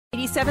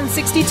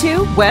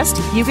8762 West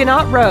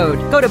Huguenot Road.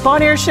 Go to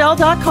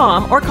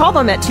bonairshell.com or call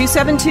them at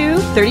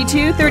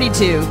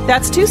 272-3232.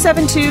 That's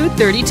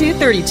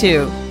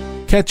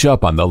 272-3232. Catch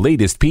up on the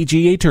latest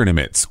PGA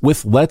tournaments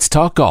with Let's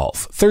Talk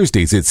Golf,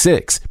 Thursdays at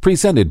 6,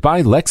 presented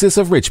by Lexus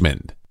of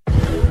Richmond.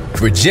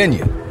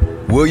 Virginia,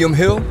 William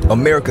Hill,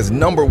 America's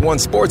 #1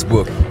 sports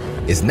book,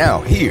 is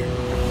now here.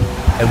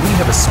 And we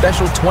have a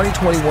special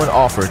 2021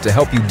 offer to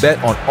help you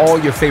bet on all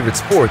your favorite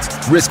sports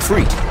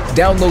risk-free.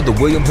 Download the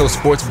William Hill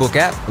Sportsbook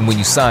app, and when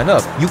you sign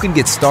up, you can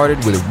get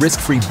started with a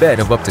risk-free bet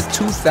of up to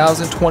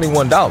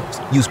 $2,021.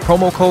 Use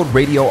promo code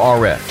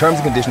RADIORF. Terms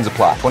and conditions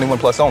apply. 21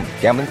 plus only.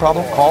 Gambling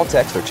problem? Call,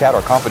 text, or chat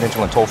our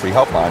confidential and toll-free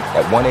helpline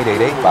at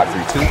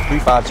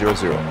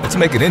 1-888-532-3500. Let's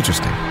make it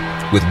interesting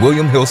with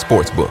William Hill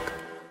Sportsbook.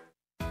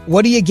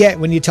 What do you get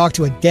when you talk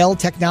to a Dell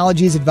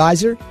Technologies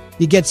advisor?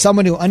 You get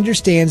someone who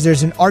understands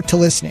there's an art to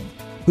listening,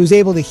 who's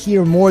able to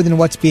hear more than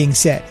what's being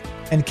said,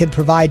 and can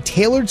provide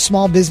tailored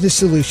small business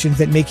solutions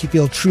that make you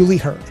feel truly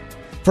heard.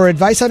 For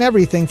advice on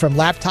everything from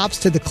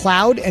laptops to the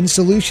cloud and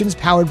solutions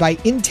powered by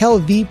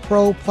Intel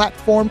vPro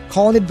platform,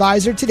 call an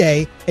advisor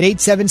today at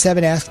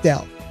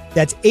 877-ASK-DELL.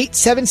 That's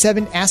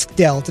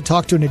 877-ASK-DELL to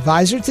talk to an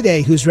advisor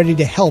today who's ready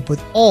to help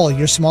with all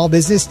your small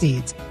business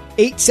needs.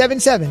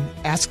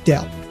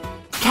 877-ASK-DELL.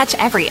 Catch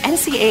every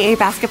NCAA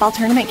basketball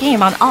tournament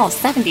game on all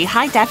 70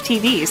 high-def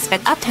TVs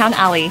at Uptown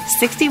Alley,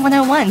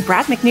 6101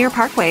 Brad McNear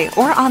Parkway,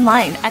 or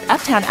online at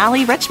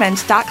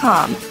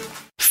uptownalleyrichmond.com.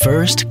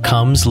 First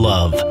comes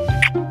love.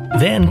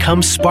 Then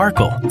comes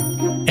sparkle.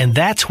 And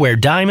that's where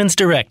Diamonds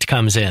Direct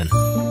comes in.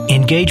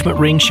 Engagement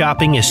ring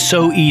shopping is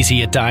so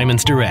easy at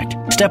Diamonds Direct.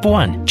 Step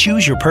 1,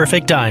 choose your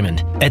perfect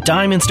diamond. At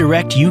Diamonds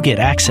Direct, you get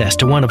access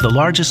to one of the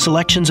largest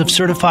selections of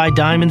certified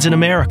diamonds in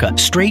America,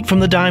 straight from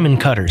the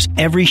diamond cutters.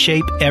 Every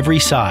shape, every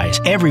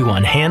size,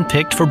 everyone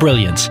handpicked for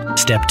brilliance.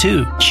 Step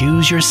 2,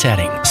 choose your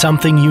setting.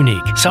 Something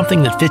unique,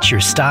 something that fits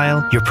your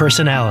style, your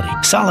personality.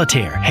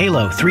 Solitaire,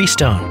 halo,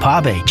 3-stone,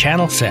 pave,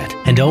 channel set.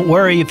 And don't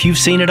worry if you've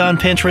seen it on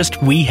Pinterest,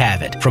 we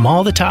have it. From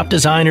all the top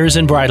designers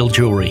and bridal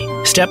jewelry.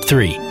 Step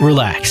 3,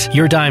 relax.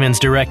 Your Diamonds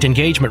Direct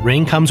engagement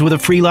ring comes with a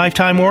free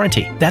lifetime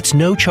warranty. That's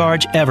no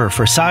charge ever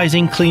for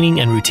sizing, cleaning,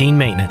 and routine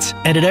maintenance.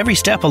 And at every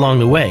step along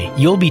the way,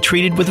 you'll be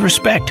treated with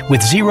respect,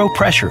 with zero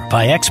pressure,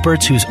 by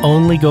experts whose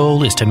only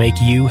goal is to make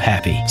you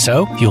happy.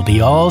 So, you'll be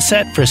all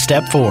set for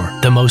Step 4,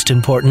 the most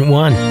important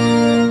one.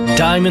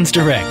 Diamonds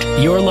Direct,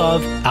 your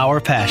love, our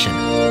passion.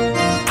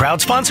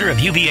 Proud sponsor of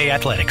UVA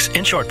Athletics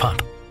and Short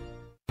Pump.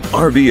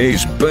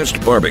 RVA's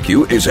best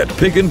barbecue is at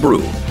Pig and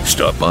Brew.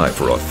 Stop by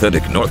for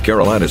authentic North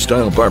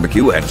Carolina-style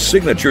barbecue and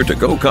signature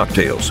to-go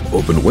cocktails.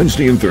 Open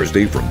Wednesday and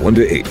Thursday from 1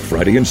 to 8.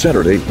 Friday and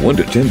Saturday, 1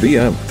 to 10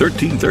 p.m.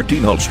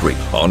 1313 Hull Street.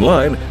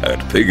 Online at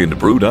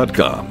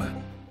pigandbrew.com.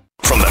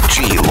 From the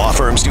G Law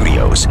Firm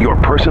Studios, your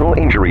personal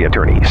injury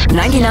attorneys.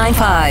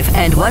 99.5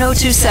 and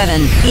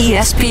 102.7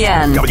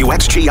 ESPN.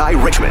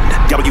 WXGI Richmond.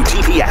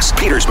 WTPS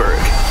Petersburg.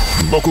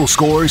 Local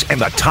scores and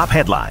the top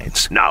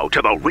headlines. Now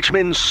to the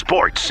Richmond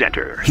Sports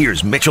Center.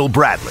 Here's Mitchell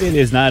Bradley. It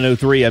is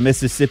 9:03. A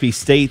Mississippi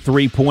State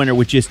three-pointer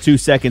with just 2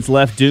 seconds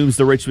left dooms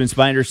the Richmond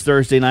Spiders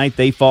Thursday night.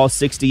 They fall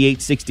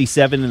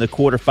 68-67 in the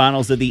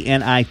quarterfinals of the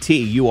NIT.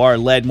 UR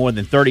led more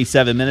than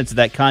 37 minutes of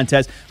that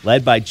contest,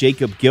 led by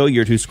Jacob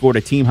Gilliard, who scored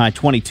a team-high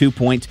 22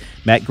 points.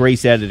 Matt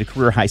Grace added a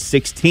career-high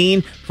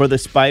 16 for the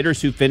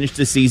Spiders, who finished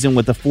the season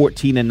with a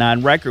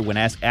 14-9 record. When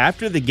asked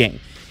after the game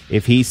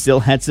if he still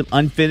had some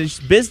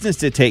unfinished business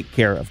to take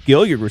care of,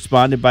 Gilliard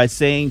responded by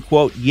saying,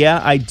 quote, "Yeah,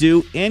 I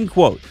do," end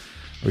quote.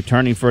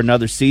 Returning for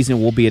another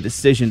season will be a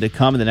decision to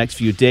come in the next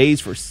few days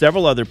for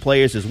several other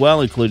players as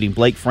well, including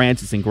Blake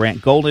Francis and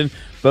Grant Golden,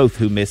 both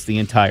who missed the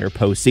entire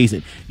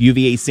postseason.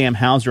 UVA's Sam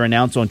Hauser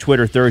announced on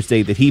Twitter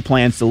Thursday that he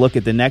plans to look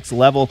at the next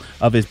level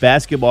of his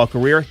basketball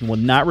career and will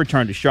not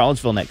return to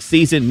Charlottesville next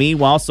season.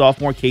 Meanwhile,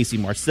 sophomore Casey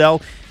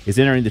Marcel is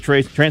entering the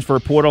transfer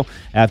portal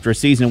after a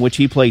season in which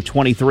he played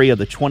 23 of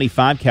the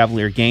 25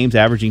 Cavalier games,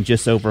 averaging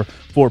just over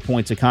 4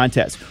 points a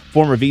contest.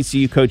 Former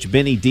VCU coach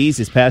Benny Dees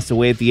has passed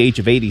away at the age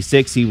of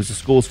 86. He was the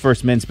school's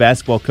first men's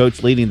basketball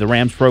coach, leading the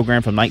Rams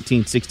program from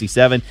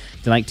 1967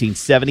 to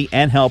 1970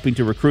 and helping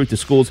to recruit the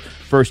school's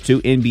first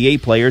 2 NBA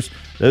players.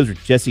 Those are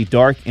Jesse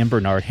Dark and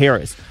Bernard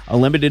Harris. A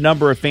limited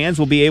number of fans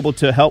will be able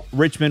to help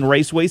Richmond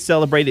Raceway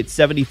celebrate its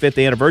 75th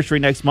anniversary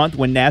next month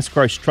when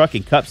NASCAR's Truck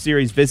and Cup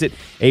Series visit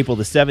April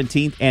the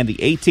 17th and the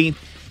 18th.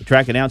 The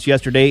track announced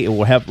yesterday it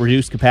will have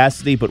reduced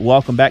capacity, but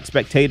welcome back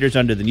spectators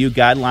under the new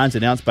guidelines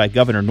announced by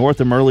Governor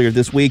Northam earlier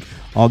this week.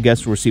 All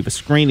guests will receive a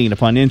screening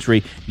upon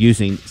entry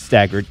using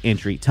staggered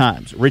entry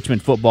times.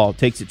 Richmond football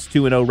takes its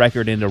 2-0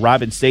 record into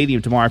Robins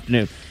Stadium tomorrow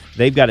afternoon.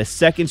 They've got a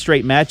second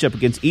straight matchup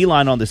against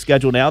Elon on the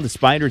schedule now. The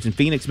Spiders and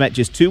Phoenix met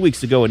just 2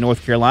 weeks ago in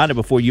North Carolina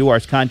before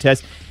UR's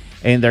contest,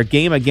 and their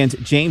game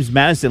against James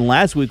Madison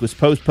last week was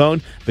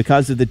postponed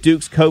because of the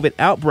Duke's COVID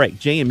outbreak.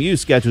 JMU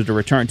is scheduled to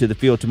return to the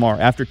field tomorrow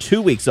after 2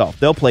 weeks off.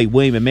 They'll play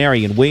William &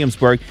 Mary in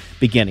Williamsburg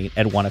beginning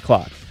at 1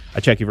 o'clock. I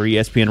check your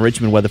ESPN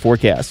Richmond weather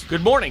forecast.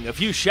 Good morning. A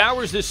few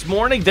showers this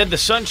morning, then the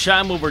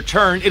sunshine will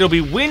return. It'll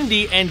be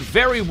windy and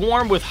very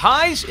warm with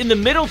highs in the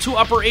middle to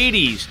upper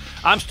 80s.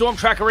 I'm Storm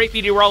Tracker 8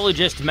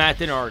 meteorologist Matt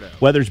DiNardo.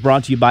 Weather's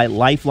brought to you by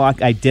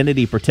LifeLock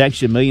Identity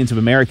Protection. Millions of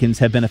Americans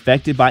have been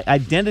affected by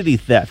identity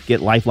theft.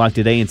 Get LifeLock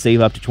today and save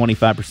up to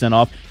 25%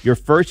 off your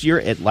first year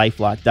at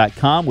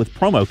LifeLock.com with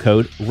promo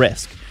code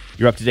RISK.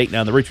 You're up to date now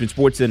in the Richmond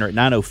Sports Center at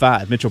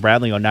 9:05. Mitchell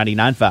Bradley on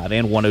 99.5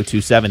 and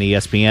 102.7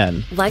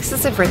 ESPN.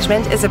 Lexus of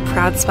Richmond is a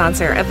proud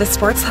sponsor of the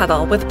Sports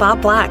Huddle with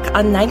Bob Black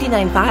on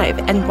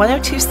 99.5 and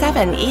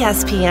 102.7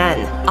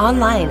 ESPN.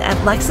 Online at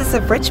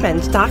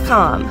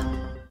lexusofrichmond.com.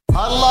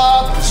 Huddle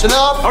up, sit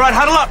up. All right,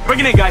 huddle up. Bring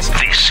it in, guys.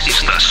 This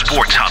is the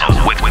Sports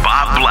Huddle with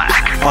Bob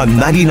Black on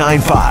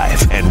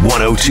 99.5 and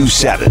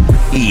 102.7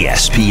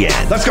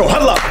 ESPN. Let's go,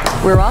 huddle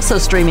up. We're also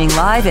streaming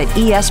live at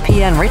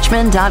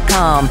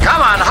espnrichmond.com.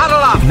 Come on, huddle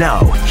up.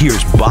 Now,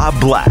 here's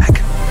Bob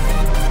Black.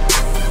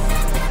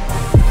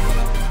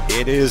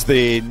 It is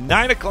the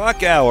 9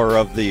 o'clock hour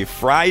of the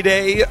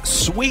Friday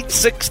Sweet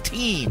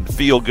 16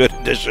 feel-good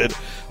edition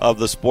of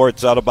the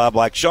Sports Huddle. Bob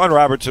Black, Sean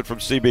Robertson from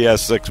CBS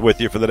 6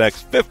 with you for the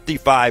next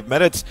 55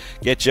 minutes.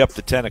 Get you up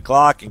to 10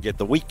 o'clock and get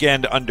the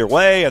weekend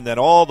underway, and then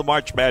all the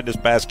March Madness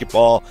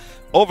basketball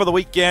over the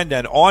weekend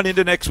and on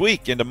into next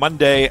week, into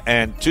Monday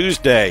and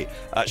Tuesday.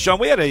 Sean,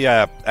 we had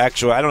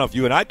actually, I don't know if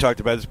you and I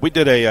talked about this. We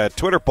did a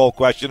Twitter poll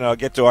question, and I'll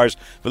get to ours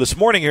for this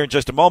morning here in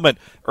just a moment,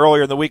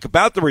 earlier in the week,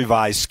 about the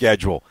revised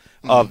schedule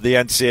of the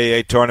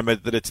NCAA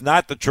tournament, that it's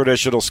not the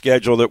traditional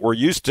schedule that we're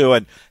used to.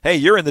 And, hey,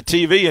 you're in the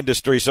TV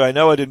industry, so I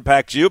know it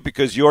impacts you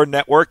because your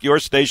network, your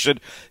station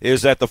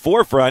is at the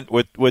forefront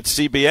with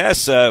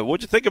CBS.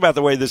 What'd you think about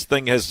the way this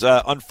thing has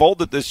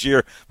unfolded this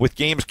year with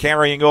games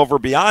carrying over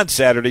beyond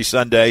Saturday,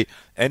 Sunday,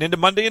 and into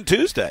Monday and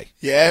Tuesday?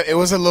 Yeah, it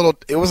was a little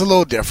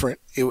different.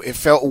 It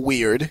felt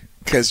weird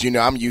because,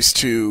 I'm used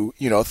to,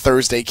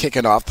 Thursday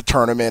kicking off the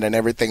tournament and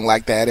everything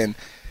like that. And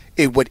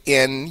it would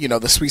end,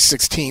 the Sweet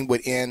 16 would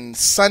end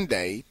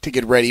Sunday to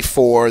get ready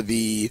for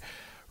the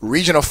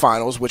regional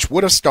finals, which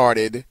would have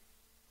started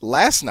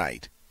last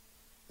night.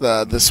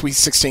 The Sweet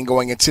 16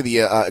 going into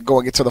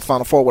the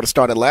Final Four would have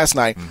started last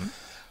night. Mm-hmm.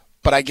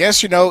 But I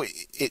guess,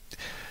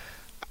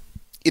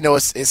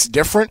 it's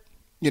different.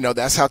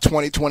 That's how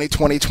 2020,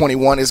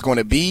 2021 is going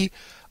to be.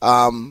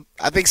 I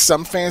think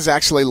some fans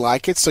actually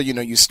like it. So,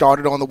 you start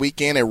it on the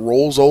weekend, it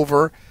rolls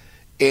over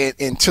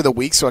into the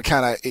week. So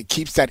it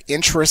keeps that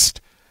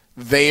interest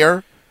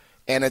there,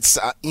 and it's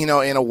in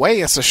a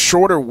way it's a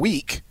shorter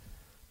week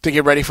to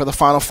get ready for the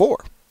Final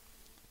Four.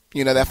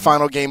 That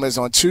final game is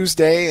on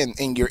Tuesday,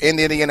 and you're in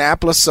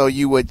Indianapolis, so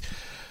you would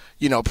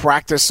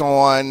practice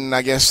on,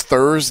 I guess,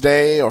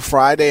 Thursday or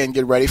Friday and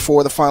get ready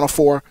for the Final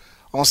Four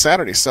on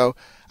Saturday. So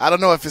I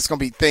don't know if it's going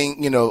to be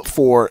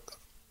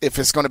if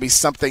it's going to be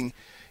something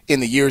in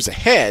the years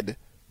ahead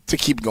to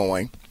keep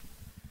going.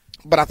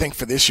 But I think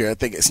for this year, I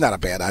think it's not a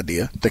bad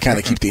idea to kind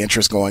of keep the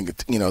interest going,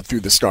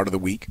 through the start of the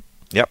week.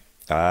 Yep,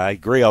 I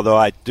agree, although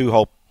I do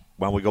hope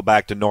when we go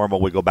back to normal,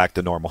 we go back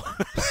to normal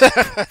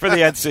for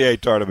the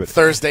NCAA tournament.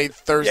 Thursday yeah,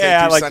 through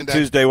like Sunday. The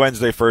Tuesday,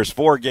 Wednesday, first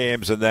 4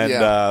 games, and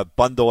then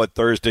bundle it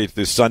Thursday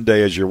through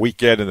Sunday as your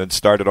weekend, and then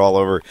start it all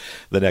over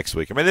the next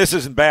week. I mean, this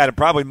isn't bad, and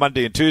probably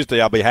Monday and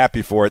Tuesday I'll be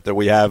happy for it that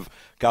we have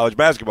college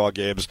basketball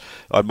games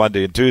on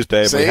Monday and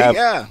Tuesday. See,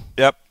 yeah.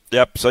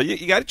 Yep. So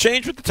you got to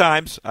change with the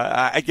times.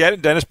 I get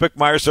it. Dennis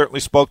Bickmeyer certainly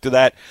spoke to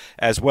that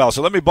as well.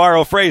 So let me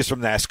borrow a phrase from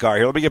NASCAR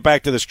here. Let me get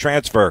back to this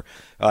transfer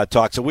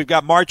talk. So we've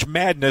got March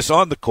Madness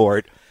on the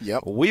court.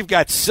 Yep. We've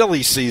got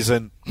silly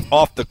season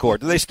off the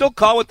court. Do they still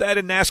call it that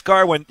in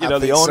NASCAR when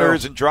the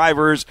owners and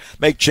drivers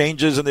make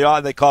changes and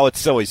they call it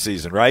silly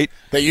season, right?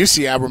 They used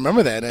to. I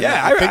remember that. And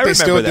yeah, I think they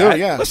still that. do.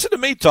 Yeah. Listen to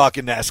me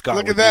talking NASCAR.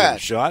 Look at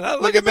that, Sean.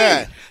 Look at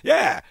that.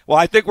 Yeah. Well,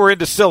 I think we're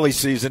into silly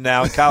season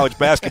now in college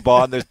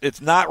basketball, and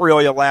it's not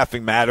really a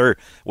laughing matter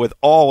with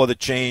all of the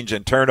change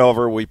and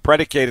turnover. We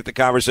predicated the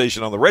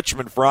conversation on the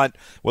Richmond front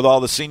with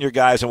all the senior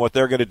guys and what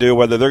they're going to do,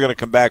 whether they're going to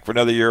come back for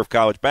another year of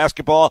college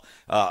basketball.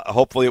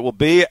 Hopefully it will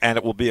be, and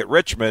it will be at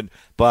Richmond.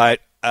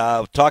 But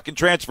talking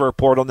transfer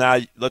portal now,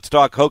 let's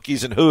talk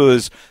Hokies and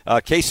Who's.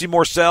 Casey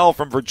Morsell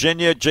from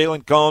Virginia,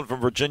 Jalen Cohn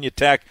from Virginia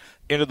Tech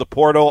into the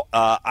portal.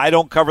 I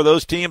don't cover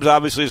those teams,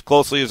 obviously, as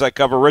closely as I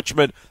cover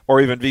Richmond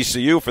or even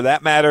VCU for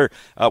that matter.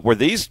 Were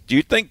these, do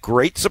you think,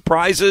 great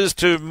surprises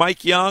to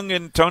Mike Young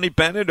and Tony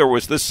Bennett, or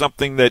was this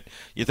something that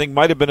you think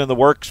might have been in the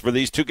works for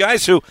these two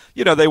guys who,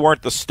 they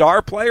weren't the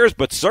star players,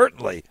 but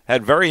certainly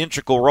had very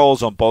integral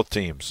roles on both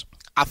teams?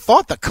 I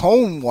thought the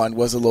Cone one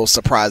was a little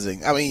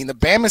surprising. I mean, the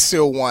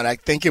Bamisill one, I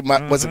think it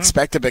was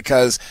expected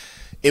because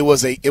it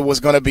was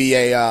going to be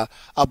a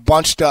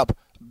bunched up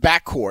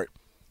backcourt.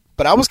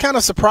 But I was kind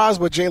of surprised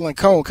with Jalen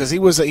Cone because he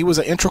was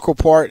an integral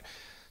part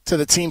to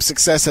the team's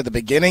success at the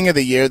beginning of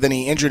the year. Then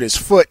he injured his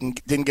foot and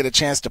didn't get a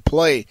chance to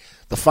play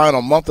the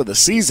final month of the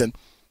season.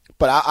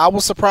 But I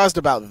was surprised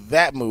about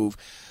that move.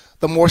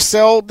 The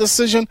Morsell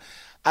decision,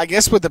 I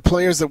guess, with the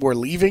players that were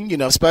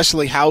leaving,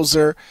 especially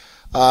Hauser,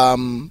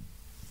 Wolden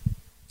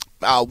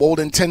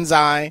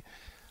Tenzai,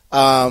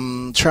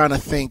 trying to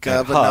think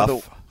of another.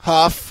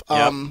 Huff.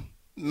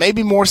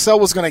 Maybe Morcell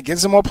was going to get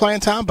some more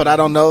playing time, but I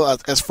don't know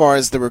as far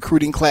as the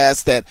recruiting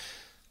class that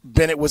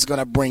Bennett was going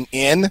to bring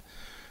in.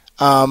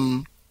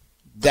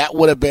 That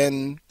would have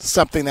been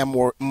something that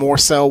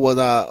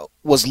Morcell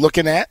was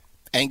looking at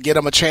and get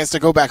him a chance to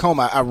go back home.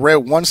 I read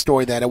one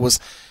story that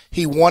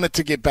he wanted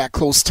to get back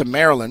close to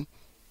Maryland,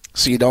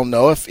 so you don't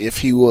know if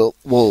he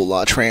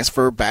will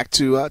transfer back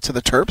to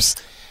the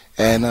Terps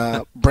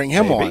and bring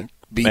him on.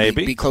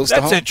 Be close to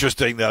home. That's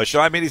interesting, though,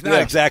 Sean. I mean, he's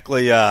not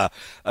exactly a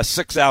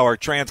 6-hour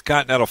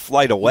transcontinental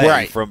flight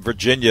away from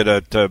Virginia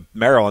to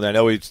Maryland. I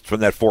know he's from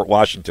that Fort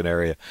Washington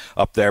area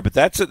up there, but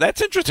that's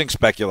interesting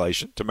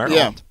speculation to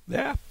Maryland.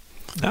 Yeah.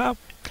 No.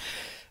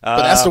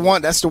 But that's the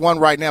one. That's the one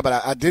right now.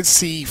 But I did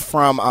see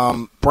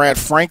from Brad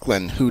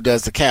Franklin, who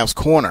does the Cavs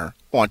Corner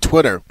on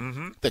Twitter,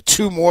 that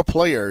 2 more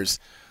players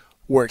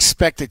were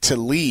expected to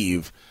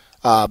leave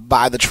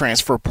by the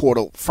transfer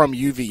portal from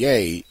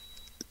UVA.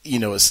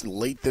 It's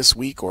late this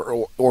week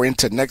or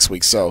into next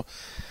week. So,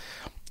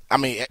 I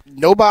mean,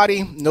 no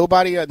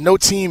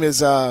team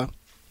is, unlike,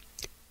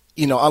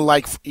 let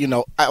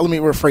me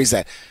rephrase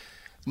that.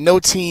 No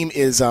team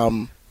is, I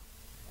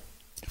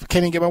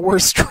can't even get my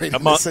words straight.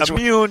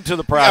 Immune to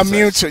the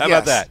process. How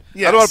about that?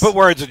 Yes. I don't want to put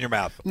words in your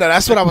mouth. No,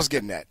 that's what I was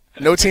getting at.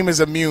 No team is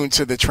immune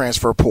to the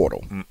transfer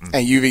portal,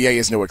 and UVA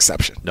is no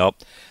exception. Nope.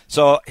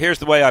 So here's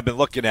the way I've been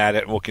looking at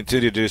it, and we'll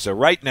continue to do so.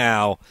 Right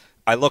now,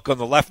 I look on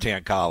the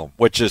left-hand column,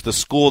 which is the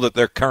school that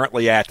they're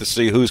currently at, to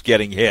see who's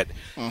getting hit.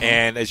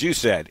 And as you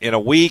said, in a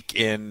week,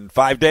 in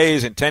 5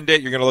 days, in 10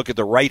 days, you're going to look at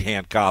the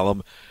right-hand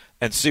column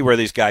and see where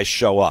these guys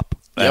show up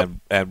and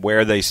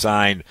where they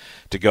sign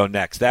to go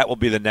next. That will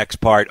be the next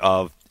part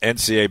of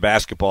NCAA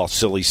basketball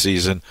silly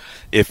season,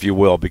 if you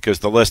will, because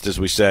the list, as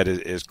we said,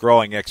 is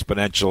growing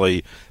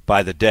exponentially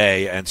by the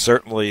day, and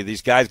certainly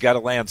these guys got to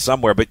land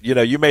somewhere. But,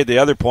 you made the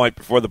other point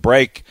before the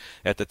break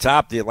at the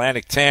top, the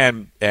Atlantic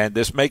 10, and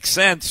this makes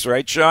sense,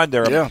 right, Sean?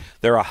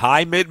 They're a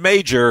high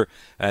mid-major,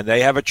 and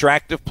they have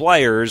attractive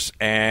players,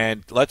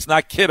 and let's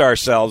not kid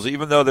ourselves.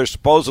 Even though they're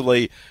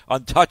supposedly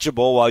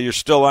untouchable while you're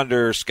still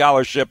under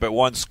scholarship at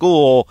one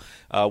school,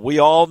 we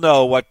all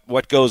know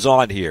what goes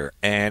on here,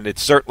 and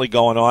it's certainly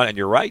going on, and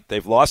you're right.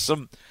 They've lost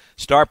some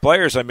star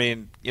players. I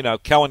mean,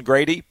 Kellen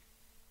Grady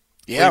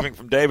leaving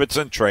from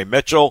Davidson, Trey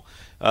Mitchell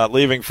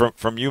leaving from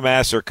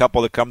UMass are a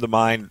couple that come to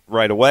mind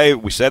right away.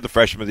 We said the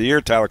freshman of the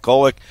year, Tyler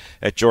Kolek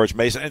at George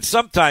Mason. And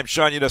sometimes,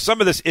 Sean, some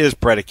of this is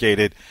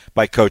predicated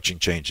by coaching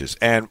changes.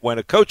 And when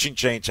a coaching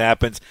change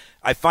happens,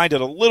 I find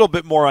it a little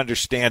bit more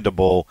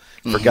understandable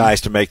for guys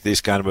to make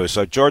these kind of moves.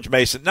 So George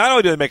Mason, not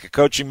only did they make a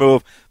coaching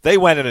move, they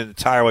went in an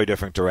entirely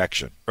different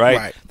direction,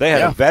 right? They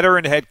had a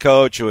veteran head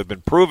coach who had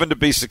been proven to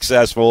be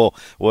successful,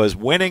 was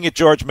winning at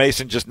George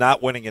Mason, just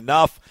not winning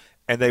enough.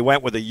 And they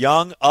went with a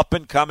young,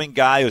 up-and-coming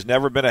guy who's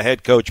never been a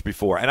head coach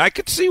before. And I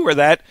could see where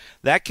that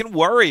can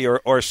worry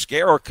or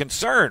scare or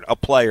concern a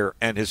player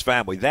and his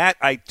family. That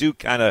I do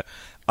kind of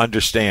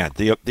understand.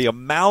 The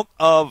amount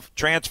of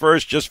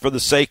transfers just for the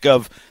sake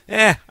of,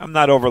 I'm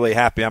not overly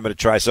happy, I'm going to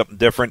try something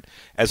different.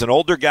 As an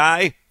older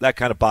guy, that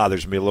kind of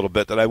bothers me a little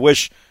bit, that I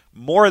wish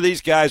more of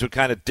these guys would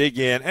kind of dig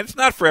in. And it's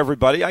not for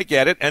everybody, I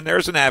get it, and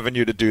there's an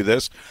avenue to do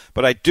this.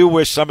 But I do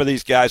wish some of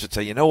these guys would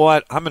say, you know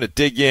what, I'm going to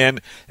dig in,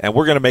 and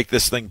we're going to make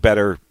this thing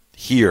better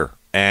here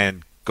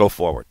and go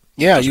forward.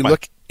 Yeah, you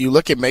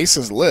look at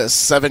Mason's list,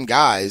 7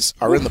 guys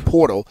are in the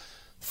portal,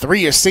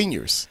 3 are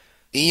seniors.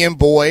 Ian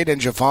Boyd and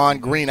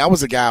Javon Green. That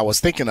was the guy I was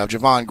thinking of,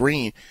 Javon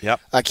Green,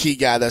 a key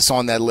guy that's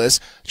on that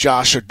list.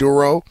 Josh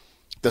Aduro,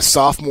 the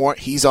sophomore,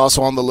 he's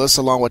also on the list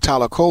along with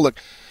Tyler Kolek.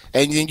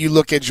 And then you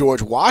look at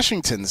George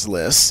Washington's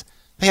list,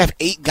 they have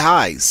 8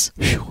 guys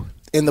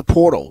in the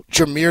portal.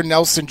 Jameer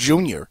Nelson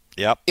Jr.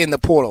 in the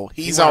portal.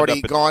 He's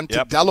already gone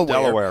to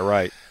Delaware. Delaware,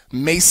 right.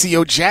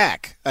 Maceo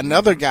Jack,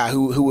 another guy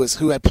who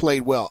had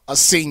played well, a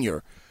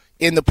senior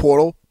in the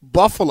portal.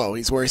 Buffalo,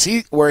 he's where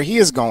he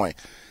is going.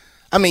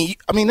 I mean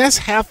that's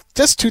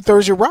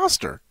 2/3 your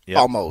roster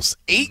almost.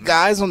 8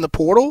 guys on the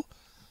portal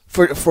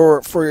for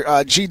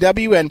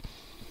GW, and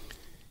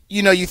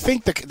you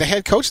think the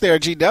head coach there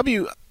at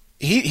GW,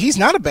 he's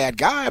not a bad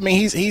guy. I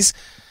mean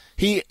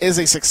he is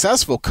a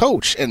successful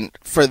coach, and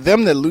for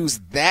them to lose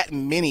that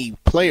many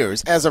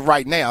players as of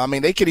right now, I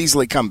mean they could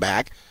easily come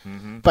back,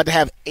 but to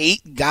have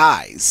 8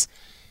 guys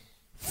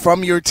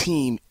from your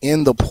team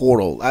in the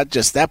portal,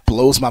 that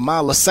blows my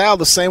mind. LaSalle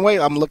the same way.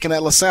 I'm looking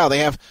at LaSalle. They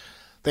have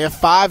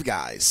 5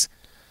 guys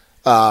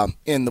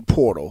in the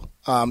portal.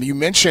 You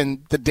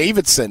mentioned the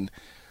Davidson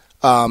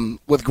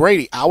with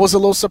Grady. I was a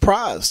little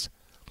surprised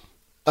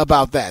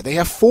about that. They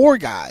have 4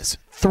 guys,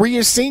 3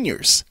 are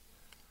seniors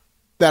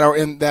that are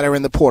in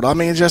the portal. I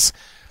mean,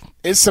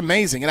 it's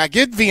amazing. And I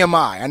get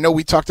VMI. I know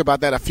we talked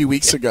about that a few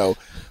weeks ago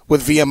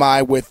with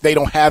VMI. They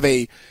don't have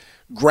a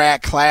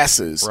grad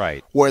classes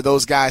where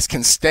those guys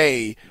can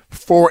stay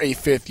for a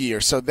 5th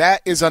year. So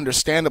that is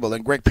understandable.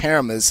 And Greg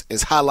Parham is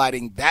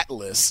highlighting that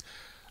list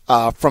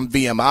from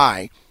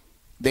VMI.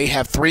 They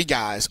have 3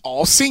 guys,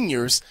 all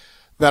seniors,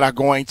 that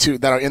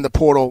are in the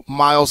portal.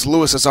 Miles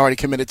Lewis has already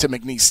committed to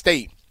McNeese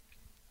State.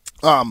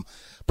 But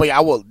yeah,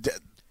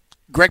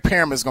 Greg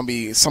Parham is going to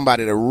be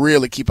somebody to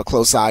really keep a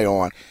close eye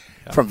on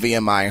from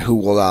VMI, and who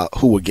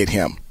will get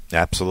him.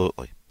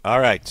 Absolutely. All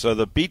right, so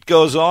the beat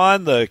goes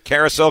on. The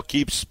carousel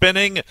keeps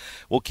spinning.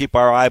 We'll keep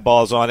our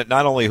eyeballs on it,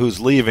 not only who's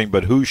leaving,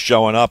 but who's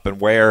showing up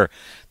and where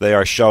they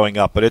are showing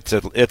up. But it's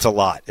a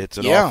lot. It's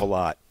an awful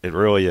lot. It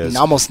really is. And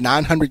almost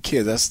 900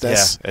 kids.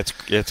 That's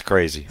it's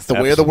crazy. It's the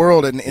way of the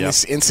world in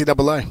this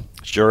NCAA.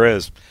 Sure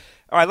is.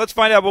 All right, let's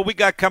find out what we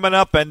got coming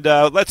up, and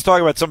let's talk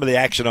about some of the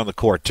action on the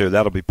court, too.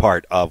 That'll be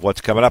part of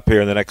what's coming up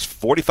here in the next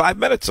 45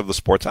 minutes of the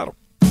Sports Huddle.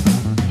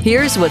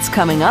 Here's what's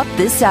coming up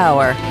this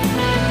hour.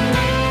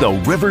 The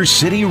River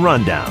City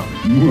Rundown.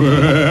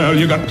 Well,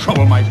 you got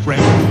trouble, my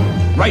friend.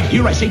 Right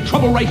here, I say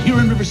trouble right here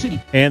in River City.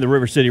 And the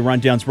River City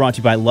Rundown is brought to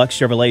you by Luck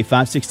Chevrolet,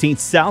 516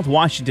 South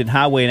Washington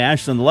Highway in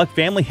Ashland. The Luck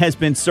family has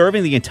been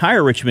serving the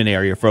entire Richmond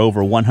area for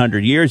over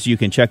 100 years. You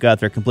can check out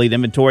their complete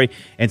inventory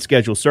and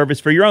schedule service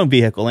for your own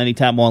vehicle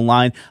anytime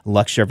online,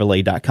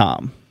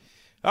 luckchevrolet.com.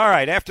 All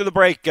right, after the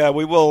break,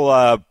 we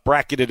will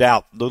bracket it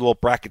out, a little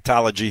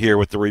bracketology here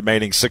with the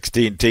remaining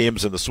 16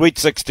 teams in the Sweet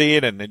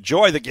 16, and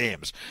enjoy the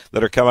games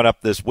that are coming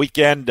up this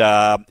weekend.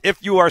 If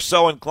you are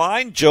so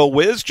inclined, Joe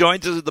Wiz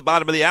joins us at the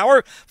bottom of the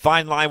hour.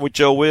 Fine Line with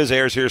Joe Wiz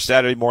airs here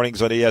Saturday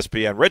mornings on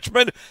ESPN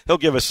Richmond. He'll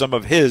give us some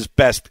of his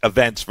best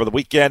events for the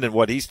weekend and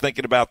what he's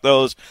thinking about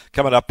those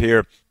coming up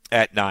here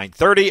at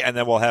 9:30, and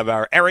then we'll have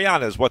our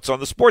Ariana's What's on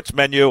the Sports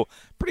Menu.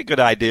 Pretty good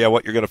idea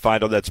what you're going to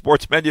find on that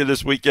sports menu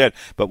this weekend,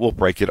 but we'll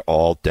break it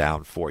all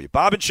down for you.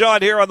 Bob and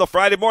Sean here on the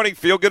Friday morning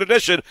feel-good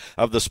edition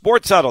of the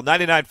Sports Huddle,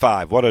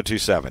 99.5,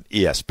 102.7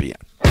 ESPN.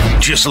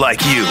 Just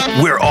like you,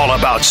 we're all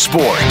about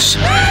sports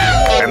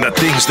and the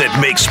things that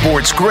make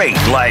sports great,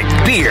 like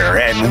beer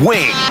and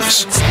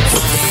wings.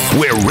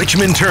 Where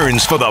Richmond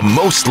turns for the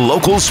most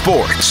local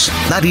sports,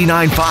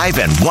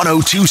 99.5 and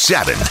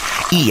 102.7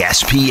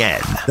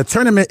 ESPN. The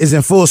tournament is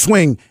in full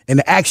swing, and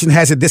the action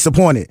hasn't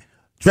disappointed.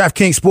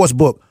 DraftKings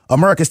Sportsbook,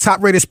 America's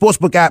top-rated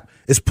sportsbook app,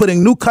 is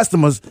putting new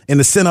customers in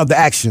the center of the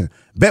action.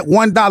 Bet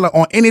 $1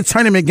 on any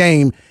tournament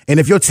game, and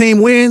if your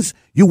team wins,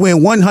 you win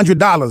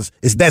 $100.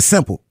 It's that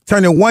simple.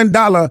 Turning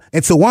 $1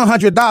 into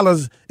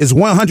 $100 is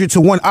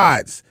 100-to-1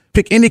 odds.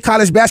 Pick any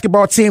college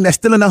basketball team that's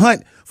still in the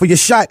hunt for your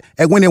shot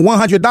at winning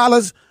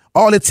 $100.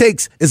 All it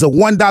takes is a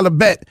 $1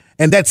 bet,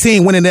 and that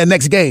team winning their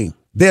next game.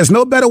 There's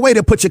no better way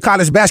to put your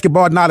college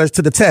basketball knowledge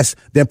to the test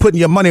than putting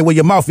your money where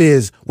your mouth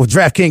is with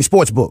DraftKings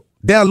Sportsbook.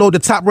 Download the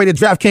top-rated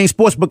DraftKings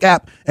Sportsbook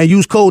app and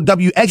use code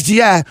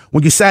WXGI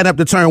when you sign up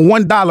to turn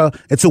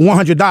 $1 into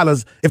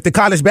 $100 if the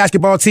college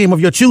basketball team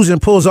of your choosing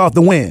pulls off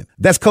the win.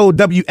 That's code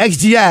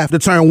WXGI to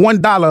turn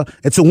 $1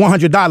 into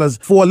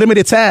 $100 for a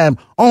limited time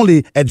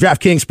only at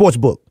DraftKings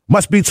Sportsbook.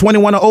 Must be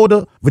 21 or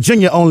older,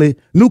 Virginia only,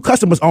 new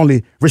customers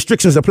only,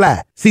 restrictions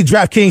apply. See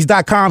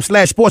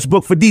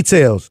DraftKings.com/sportsbook for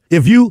details.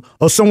 If you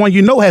or someone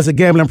you know has a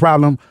gambling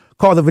problem,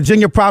 call the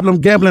Virginia Problem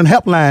Gambling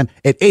Helpline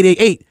at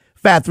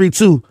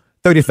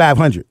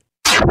 888-532-3500.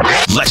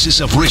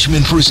 Lexus of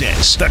Richmond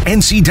presents the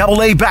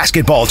NCAA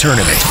Basketball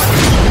Tournament.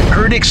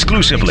 Heard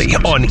exclusively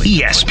on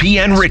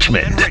ESPN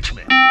Richmond.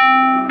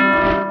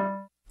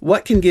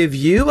 What can give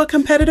you a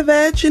competitive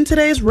edge in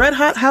today's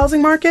red-hot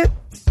housing market?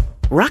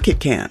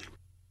 Rocket can.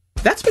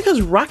 That's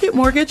because Rocket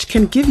Mortgage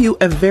can give you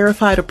a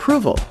verified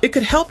approval. It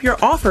could help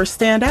your offer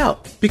stand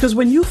out, because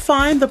when you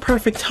find the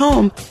perfect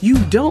home, you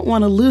don't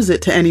want to lose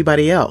it to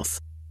anybody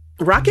else.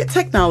 Rocket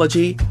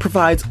Technology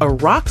provides a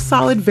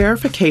rock-solid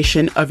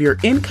verification of your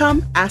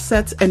income,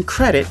 assets, and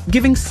credit,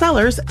 giving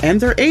sellers and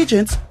their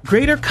agents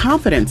greater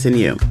confidence in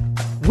you.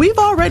 We've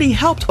already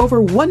helped over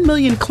 1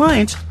 million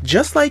clients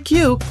just like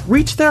you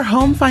reach their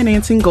home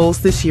financing goals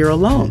this year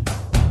alone.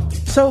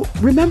 So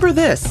remember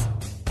this.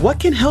 What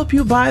can help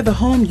you buy the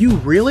home you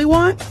really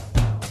want?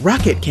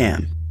 Rocket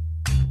can.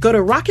 Go to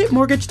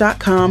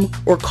rocketmortgage.com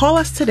or call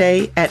us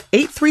today at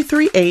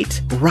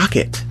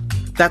 8338-ROCKET.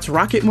 That's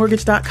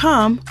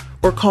rocketmortgage.com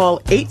or call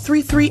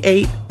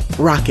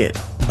 8338-ROCKET.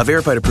 A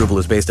verified approval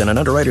is based on an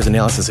underwriter's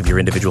analysis of your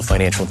individual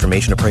financial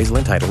information, appraisal,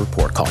 and title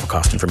report. Call for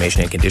cost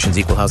information and conditions.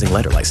 Equal housing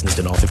lender licensed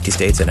in all 50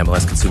 states at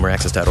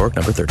MLSConsumerAccess.org,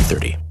 number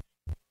 3030.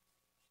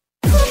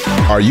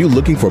 Are you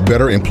looking for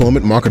better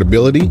employment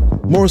marketability?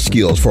 More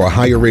skills for a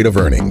higher rate of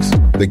earnings?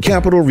 The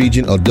Capital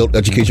Region Adult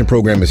Education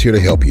Program is here to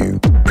help you.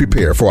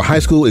 Prepare for a high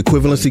school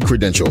equivalency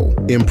credential.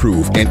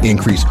 Improve and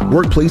increase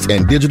workplace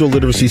and digital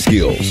literacy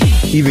skills.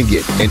 Even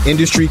get an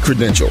industry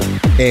credential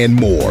and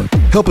more.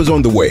 Help is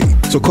on the way.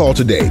 So call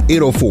today,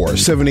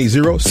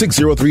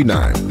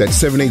 804-780-6039.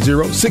 That's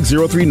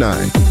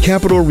 780-6039.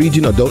 Capital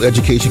Region Adult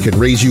Education can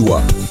raise you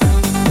up.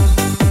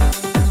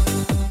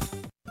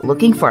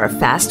 Looking for a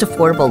fast,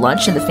 affordable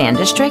lunch in the Fan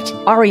District?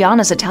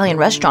 Ariana's Italian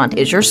Restaurant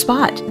is your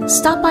spot.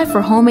 Stop by for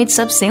homemade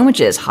sub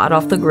sandwiches hot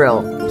off the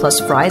grill, plus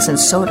fries and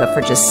soda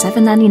for just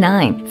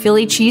 $7.99,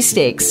 Philly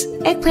cheesesteaks,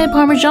 eggplant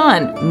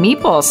parmesan,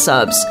 meatball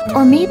subs,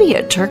 or maybe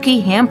a turkey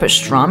ham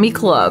pastrami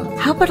club.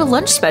 How about a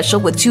lunch special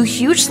with 2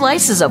 huge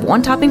slices of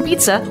one-topping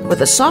pizza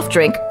with a soft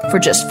drink for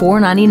just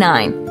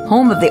 $4.99?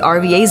 Home of the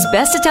RVA's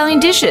best Italian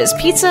dishes,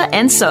 pizza,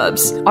 and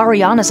subs.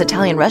 Ariana's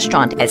Italian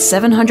Restaurant at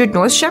 700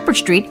 North Shepherd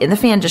Street in the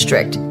Fan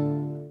District.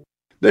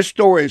 This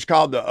story is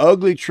called The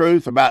Ugly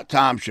Truth About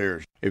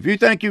Timeshares. If you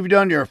think you've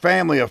done your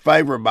family a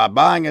favor by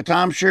buying a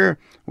timeshare,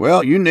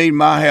 well, you need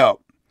my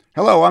help.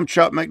 Hello, I'm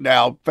Chuck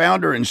McDowell,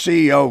 founder and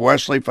CEO of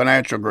Wesley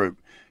Financial Group.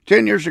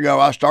 10 years ago,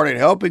 I started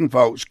helping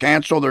folks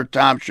cancel their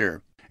timeshare.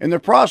 And the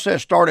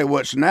process started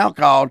what's now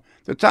called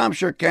the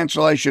timeshare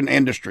cancellation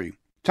industry.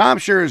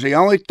 Timeshare is the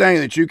only thing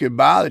that you can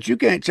buy that you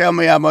can't tell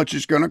me how much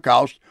it's going to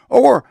cost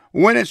or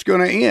when it's going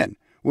to end.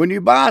 When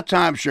you buy a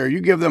timeshare, you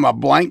give them a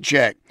blank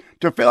check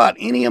to fill out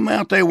any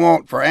amount they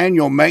want for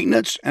annual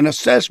maintenance and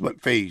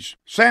assessment fees.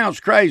 Sounds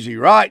crazy,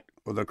 right?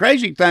 Well, the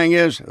crazy thing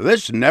is,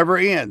 this never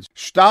ends.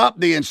 Stop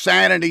the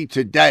insanity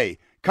today.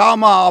 Call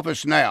my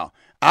office now.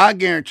 I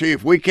guarantee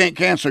if we can't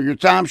cancel your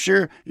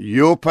timeshare,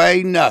 you'll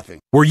pay nothing.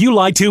 Were you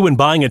lied to when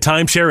buying a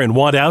timeshare and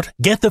want out?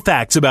 Get the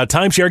facts about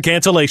timeshare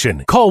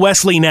cancellation. Call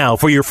Wesley now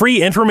for your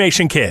free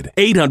information kit.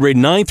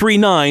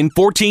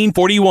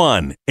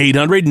 800-939-1441.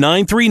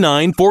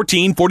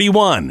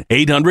 800-939-1441.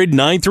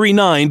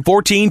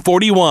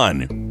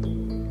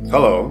 800-939-1441.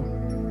 Hello.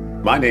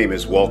 My name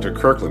is Walter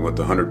Kirkland with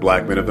the 100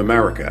 Black Men of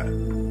America.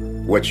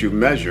 What you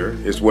measure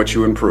is what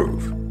you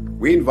improve.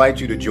 We invite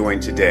you to join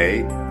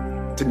today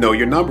to Know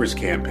Your Numbers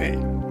campaign,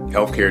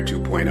 Healthcare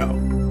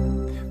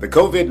 2.0. The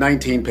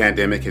COVID-19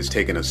 pandemic has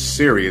taken a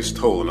serious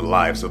toll on the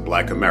lives of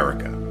Black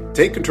America.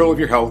 Take control of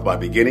your health by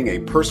beginning a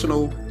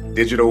personal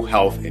digital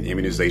health and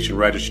immunization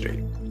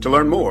registry. To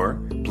learn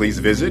more, please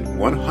visit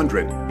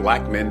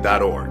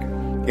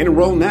 100blackmen.org.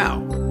 Enroll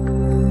now.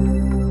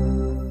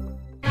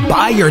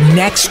 Buy your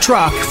next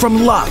truck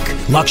from Luck.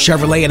 Luck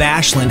Chevrolet in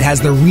Ashland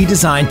has the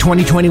redesigned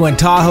 2021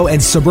 Tahoe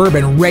and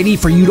Suburban ready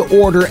for you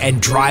to order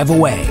and drive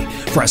away.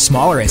 For a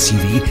smaller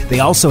SUV, they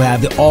also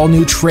have the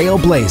all-new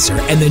Trailblazer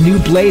and the new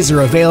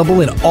Blazer available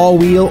in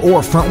all-wheel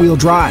or front-wheel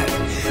drive.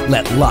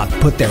 Let Luck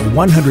put their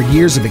 100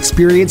 years of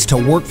experience to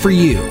work for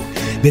you.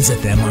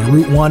 Visit them on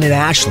Route 1 in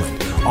Ashland,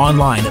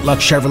 online at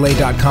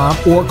luckchevrolet.com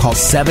or call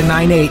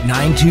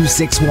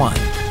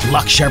 798-9261.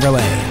 Luck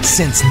Chevrolet,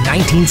 since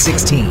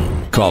 1916.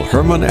 Call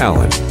Herman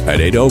Allen at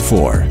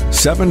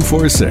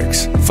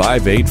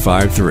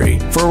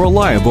 804-746-5853 for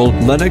reliable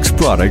Lennox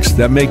products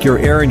that make your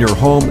air in your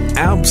home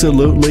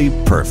absolutely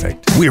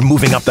perfect. We're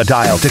moving up the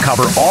dial to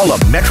cover all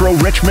of Metro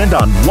Richmond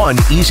on one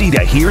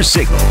easy-to-hear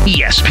signal.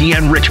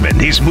 ESPN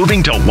Richmond is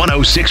moving to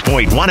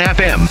 106.1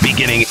 FM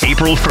beginning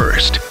April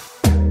 1st.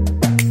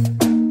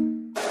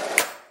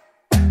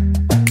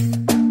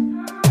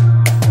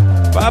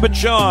 Bob and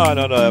Sean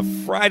on a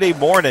Friday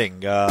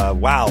morning.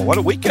 Wow, what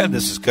a weekend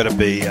this is going to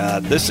be.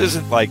 This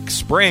isn't like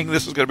spring.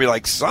 This is going to be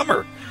like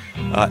summer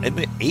in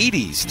the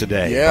 80s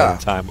today. Yeah. By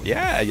the time.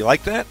 Yeah, you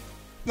like that?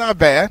 Not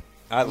bad.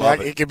 I love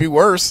it. It could be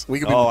worse. We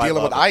could be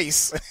dealing with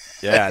ice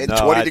and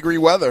 20-degree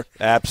weather.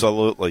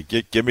 Absolutely.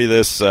 Give me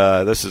this.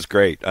 This is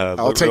great.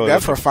 I'll take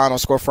that for a final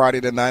score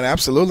Friday night.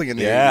 Absolutely. In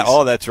the 80s.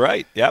 Oh, that's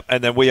right. Yep.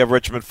 And then we have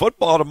Richmond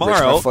football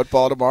tomorrow.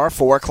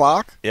 4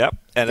 o'clock. Yep.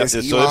 And so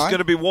it's going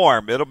to be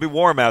warm. It'll be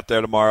warm out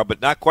there tomorrow,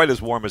 but not quite as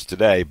warm as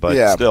today.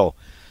 But still,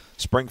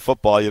 spring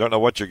football, you don't know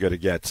what you're going to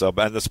get. So,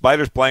 and the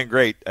Spiders playing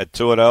great at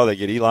 2-0. They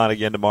get Elon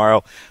again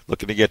tomorrow,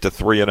 looking to get to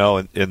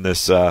 3-0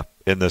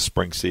 in this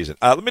spring season.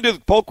 Let me do the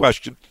poll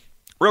question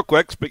real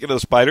quick. Speaking of the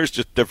Spiders,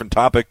 just different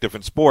topic,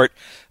 different sport.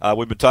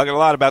 We've been talking a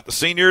lot about the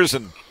seniors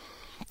and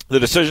the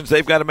decisions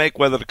they've got to make,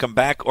 whether to come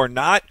back or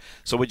not.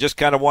 So we just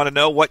kind of want to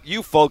know what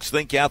you folks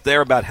think out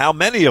there about how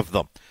many of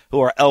them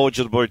who are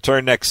eligible to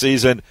return next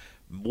season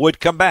would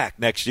come back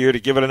next year to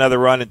give it another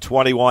run in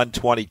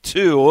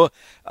 21-22.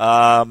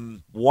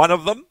 One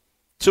of them,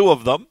 two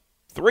of them,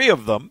 three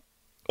of them,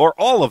 or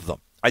all of them.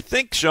 I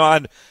think,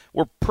 Sean,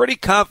 we're pretty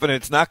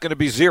confident it's not going to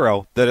be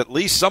zero, that at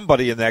least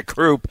somebody in that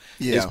group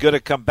is going to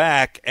come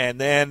back. And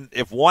then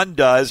if one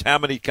does, how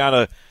many kind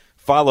of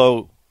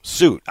follow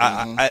suit?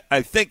 Mm-hmm.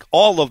 I think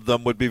all of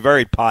them would be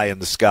very pie in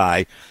the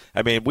sky.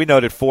 I mean, we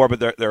noted 4,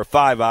 but there are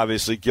 5,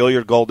 obviously.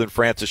 Gilliard, Golden,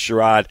 Francis,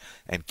 Sherrod,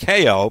 and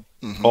Ko,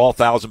 all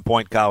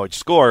 1,000-point college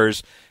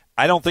scorers.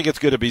 I don't think it's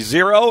going to be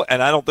 0,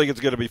 and I don't think it's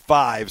going to be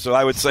 5, so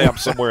I would say I'm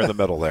somewhere in the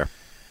middle there.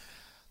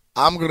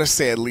 I'm going to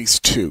say at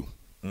least 2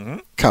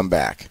 come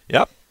back.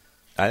 Yep.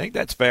 I think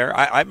that's fair.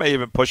 I may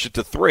even push it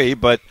to 3,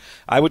 but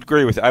I would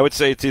agree with you. I would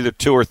say it's either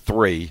 2 or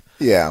 3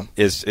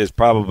 is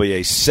probably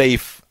a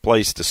safe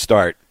place to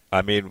start.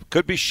 I mean,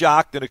 could be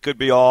shocked and it could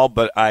be all,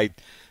 but I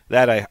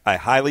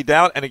highly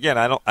doubt. And again,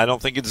 I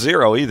don't think it's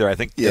 0 either. I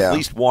think at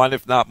least 1,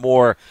 if not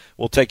more,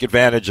 will take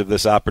advantage of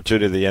this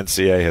opportunity the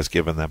NCAA has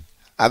given them.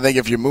 I think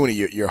if you're Mooney,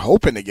 you're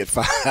hoping to get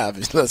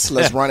 5. Let's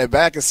run it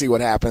back and see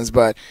what happens.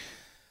 But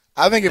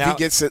I think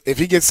if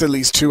he gets at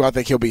least 2, I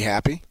think he'll be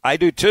happy. I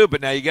do too,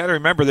 but now you got to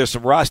remember there's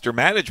some roster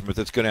management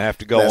that's going to have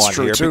to go on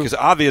here too. Because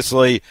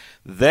obviously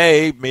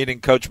they,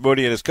 meaning Coach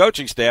Moody and his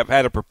coaching staff,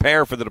 had to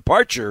prepare for the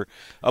departure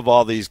of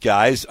all these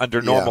guys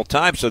under normal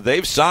time. So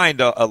they've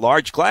signed a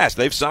large class.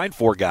 They've signed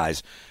 4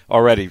 guys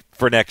already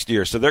for next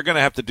year. So they're going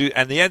to have to do –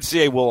 and the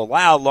NCAA will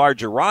allow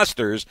larger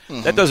rosters.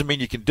 That doesn't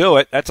mean you can do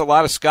it. That's a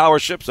lot of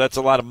scholarships. That's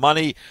a lot of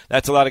money.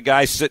 That's a lot of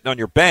guys sitting on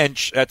your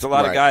bench. That's a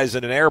lot of guys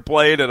in an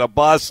airplane and a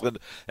bus and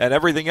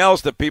everything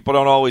else that people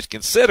don't always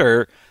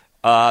consider.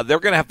 they're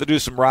going to have to do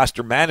some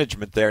roster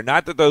management there.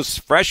 Not that those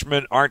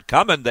freshmen aren't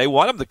coming. They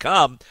want them to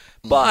come.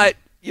 But,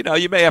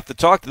 you may have to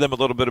talk to them a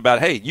little bit about,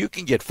 hey, you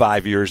can get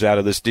 5 years out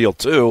of this deal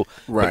too.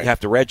 Right. But you have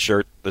to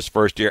redshirt this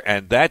first year.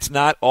 And that's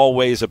not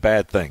always a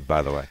bad thing,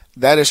 by the way.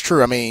 That is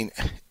true. I mean,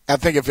 I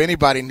think if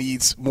anybody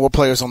needs more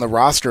players on the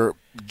roster,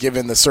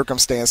 given the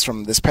circumstance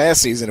from this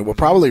past season, it will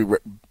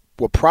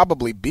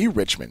probably be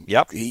Richmond.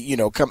 Yep.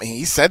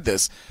 He said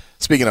this,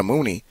 speaking of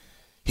Mooney.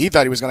 He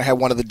thought he was going to have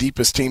one of the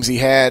deepest teams he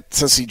had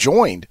since he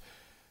joined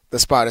the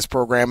Spiders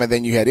program, and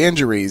then you had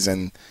injuries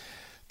and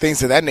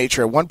things of that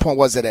nature. At one point,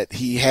 was it that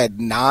he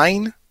had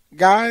 9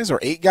 guys or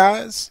 8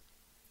 guys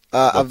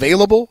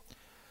available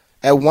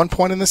at one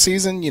point in the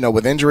season,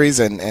 with injuries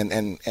and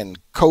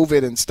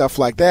COVID and stuff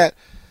like that?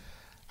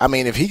 I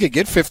mean, if he could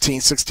get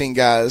 15, 16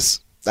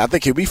 guys, I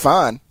think he'd be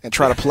fine and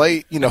try to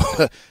play,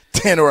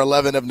 10 or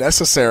 11 if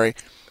necessary.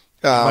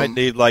 You might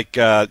need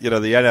the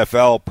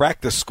NFL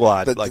practice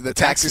squad, the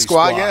taxi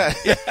squad. Yeah.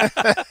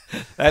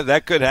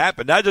 that could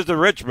happen. Not just in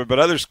Richmond, but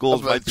other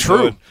schools might be true.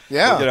 Doing,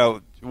 yeah,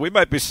 we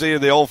might be seeing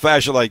the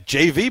old-fashioned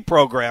JV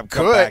program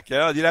come back.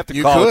 You'd have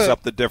to call it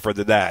something different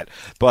than that.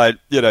 But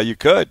you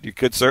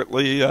could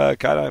certainly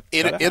kind of.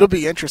 It'll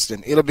be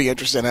interesting. It'll be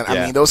interesting. And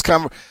I mean,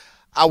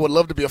 I would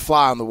love to be a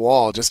fly on the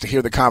wall just to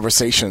hear the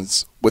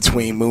conversations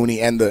between Mooney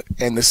and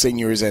the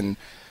seniors and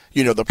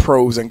the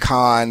pros and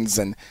cons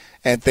and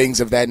things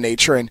of that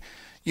nature. And,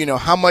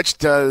 how much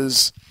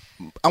does,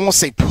 I won't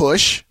say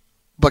push,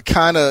 but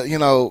kind of,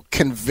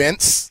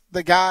 convince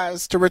the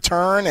guys to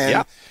return?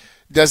 And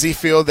does he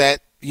feel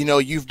that,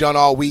 you've done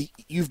all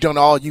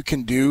you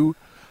can do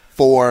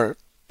for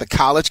the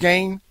college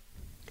game,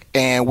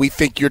 and we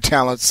think your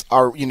talents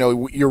are,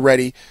 you're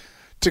ready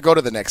to go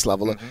to the next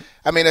level? Mm-hmm.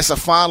 I mean, it's a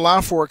fine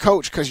line for a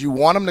coach because you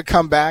want him to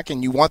come back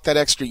and you want that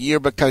extra year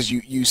because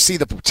you see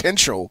the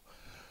potential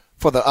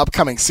for the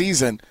upcoming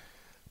season,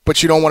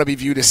 but you don't want to be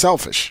viewed as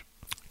selfish.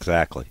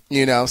 Exactly.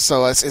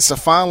 So it's a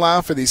fine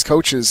line for these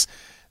coaches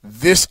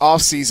this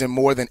offseason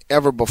more than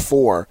ever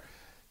before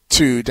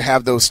to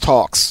have those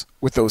talks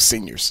with those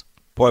seniors.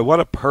 Boy, what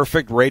a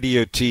perfect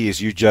radio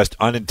tease you just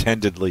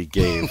unintendedly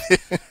gave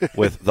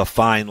with the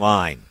fine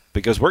line.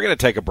 Because we're going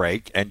to take a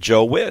break, and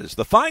Joe Wiz,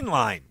 the fine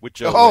line with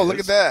Joe Wiz. Oh, look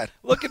at that.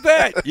 Look at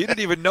that. You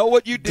didn't even know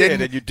what you did,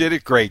 and you did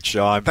it great,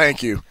 Sean.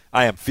 Thank you.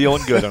 I am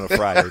feeling good on a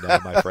Friday now,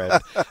 my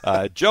friend.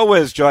 Joe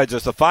Wiz joins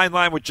us. The Fine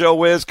Line with Joe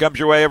Wiz comes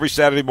your way every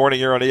Saturday morning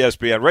here on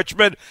ESPN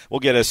Richmond. We'll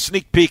get a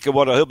sneak peek of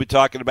what he'll be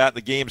talking about in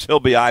the games he'll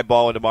be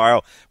eyeballing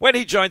tomorrow when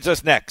he joins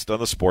us next on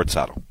the Sports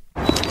Huddle.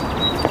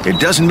 It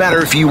doesn't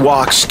matter if you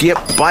walk, skip,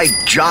 bike,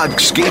 jog,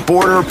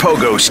 skateboard, or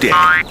pogo stick.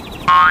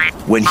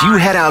 When you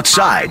head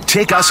outside,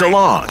 take us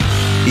along.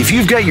 If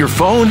you've got your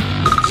phone,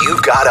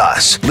 you've got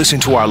us.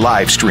 Listen to our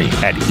live stream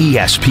at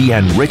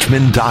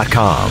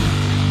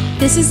ESPNRichmond.com.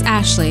 This is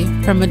Ashley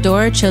from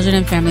Adore Children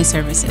and Family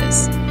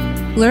Services.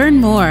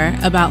 Learn more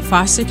about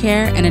foster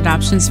care and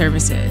adoption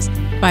services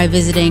by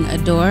visiting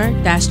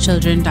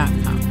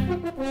adore-children.com.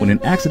 When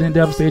an accident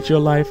devastates your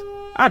life,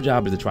 our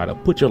job is to try to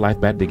put your life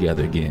back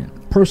together again.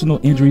 Personal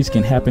injuries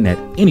can happen at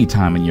any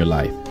time in your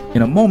life.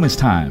 In a moment's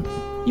time,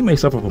 you may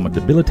suffer from a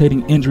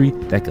debilitating injury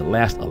that could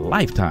last a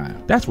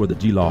lifetime. That's where the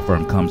G Law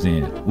Firm comes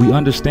in. We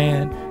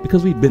understand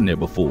because we've been there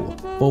before.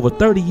 For over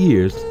 30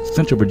 years,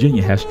 Central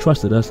Virginia has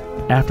trusted us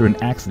after an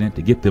accident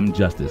to get them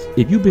justice.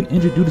 If you've been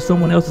injured due to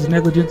someone else's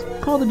negligence,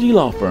 call the G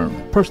Law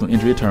Firm, Personal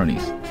Injury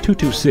Attorneys,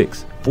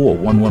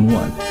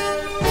 226-4111.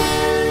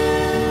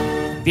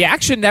 The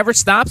action never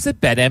stops at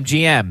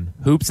BetMGM.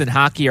 Hoops and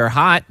hockey are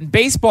hot, and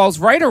baseball's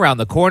right around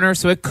the corner,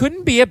 so it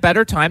couldn't be a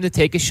better time to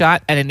take a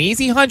shot at an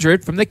easy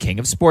 100 from the king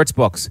of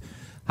sportsbooks.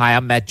 Hi,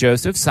 I'm Matt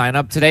Joseph. Sign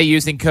up today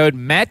using code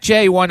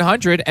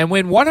MattJ100 and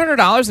win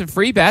 $100 in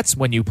free bets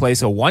when you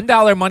place a $1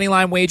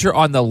 moneyline wager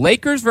on the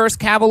Lakers vs.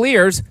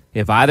 Cavaliers.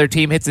 If either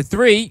team hits a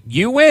 3,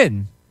 you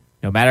win.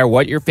 No matter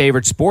what your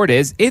favorite sport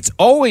is, it's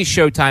always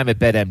showtime at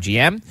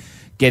BetMGM.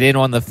 Get in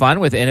on the fun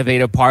with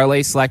innovative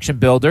parlay selection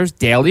builders,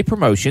 daily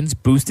promotions,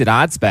 boosted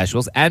odds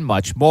specials, and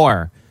much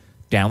more.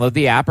 Download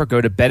the app or go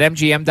to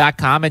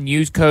BetMGM.com and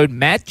use code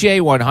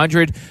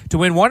MattJ100 to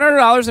win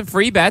 $100 in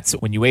free bets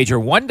when you wager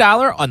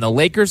 $1 on the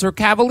Lakers or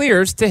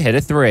Cavaliers to hit a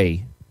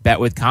 3.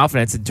 Bet with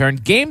confidence and turn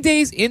game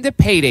days into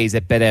paydays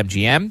at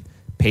BetMGM.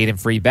 Paid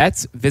and free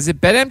bets. Visit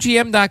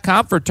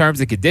BetMGM.com for terms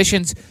and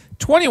conditions.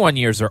 21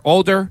 years or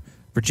older.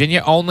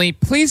 Virginia only.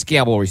 Please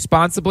gamble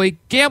responsibly.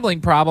 Gambling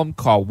problem?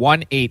 Call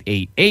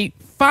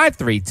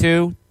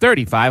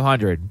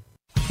 1-888-532-3500.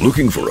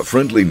 Looking for a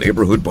friendly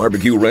neighborhood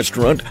barbecue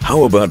restaurant?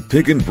 How about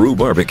Pig and Brew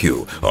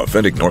Barbecue?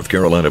 Authentic North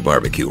Carolina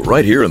barbecue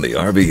right here in the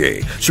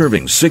RVA.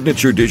 Serving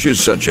signature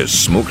dishes such as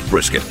smoked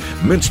brisket,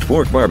 minced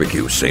pork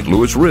barbecue, St.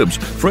 Louis ribs,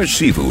 fresh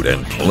seafood,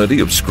 and plenty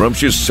of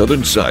scrumptious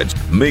southern sides.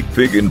 Make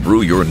Pig and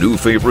Brew your new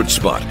favorite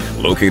spot.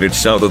 Located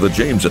south of the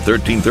James at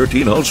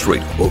 1313 Hull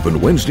Street.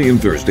 Open Wednesday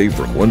and Thursday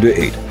from 1 to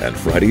 8 and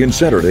Friday and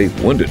Saturday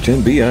 1 to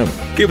 10 p.m.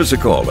 Give us a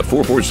call at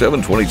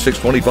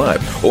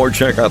 447-2625 or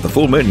check out the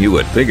full menu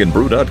at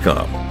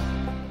pigandbrew.com.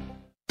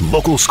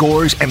 local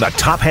scores and the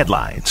top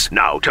headlines.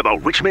 Now to the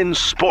Richmond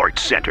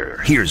Sports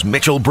Center. Here's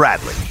Mitchell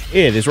Bradley.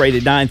 It is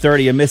rated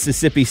 9:30. A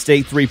Mississippi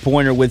State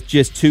three-pointer with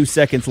just 2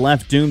 seconds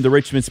left doomed the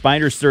Richmond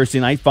Spiders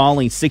Thursday night,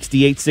 falling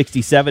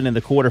 68-67 in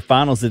the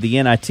quarterfinals of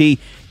the NIT.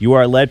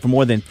 UR led for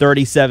more than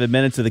 37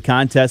 minutes of the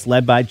contest,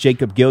 led by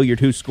Jacob Gilliard,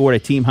 who scored a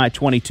team-high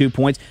 22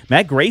 points.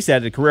 Matt Grace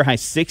added a career-high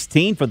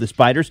 16 for the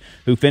Spiders,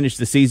 who finished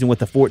the season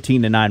with a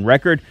 14-9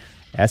 record.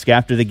 Asked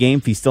after the game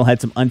if he still had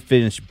some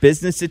unfinished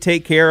business to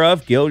take care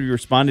of, Gilliard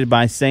responded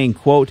by saying,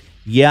 quote,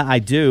 "Yeah, I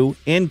do,"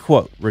 end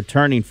quote.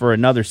 Returning for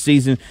another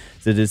season.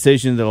 It's a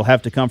decision that will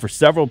have to come for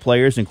several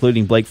players,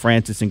 including Blake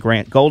Francis and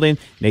Grant Golden,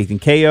 Nathan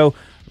Kao,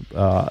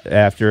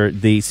 after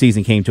the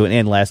season came to an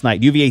end last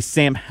night. UVA's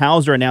Sam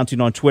Hauser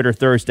announcing on Twitter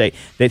Thursday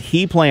that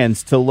he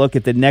plans to look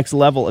at the next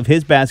level of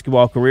his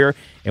basketball career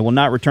and will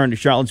not return to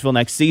Charlottesville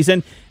next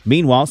season.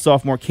 Meanwhile,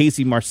 sophomore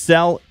Casey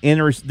Marcel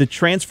enters the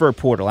transfer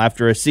portal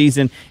after a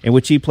season in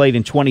which he played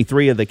in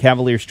 23 of the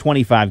Cavaliers'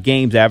 25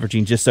 games,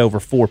 averaging just over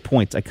 4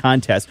 points a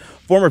contest.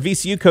 Former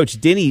VCU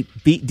coach Benny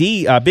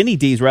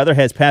Dees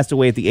has passed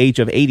away at the age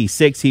of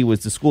 86. He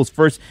was the school's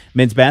first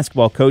men's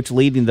basketball coach,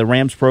 leading the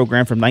Rams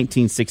program from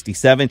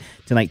 1967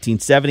 to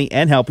 1970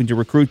 and helping to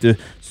recruit the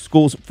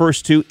school's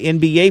first 2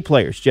 NBA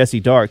players, Jesse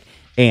Dark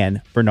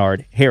and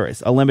Bernard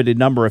Harris. A limited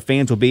number of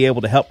fans will be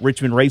able to help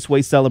Richmond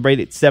Raceway celebrate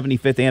its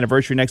 75th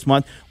anniversary next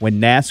month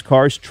when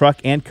NASCAR's Truck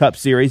and Cup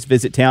Series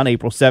visit town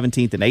April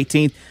 17th and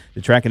 18th.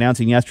 The track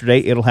announcing yesterday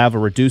it'll have a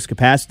reduced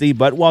capacity,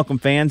 but welcome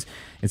fans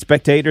and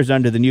spectators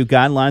under the new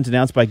guidelines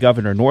announced by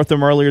Governor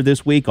Northam earlier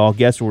this week. All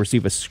guests will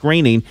receive a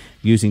screening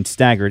using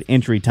staggered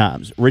entry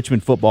times.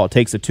 Richmond football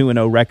takes a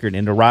 2-0 record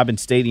into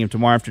Robins Stadium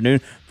tomorrow afternoon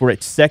for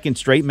its second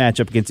straight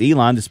matchup against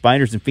Elon. The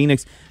Spiders and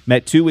Phoenix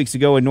met 2 weeks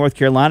ago in North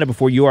Carolina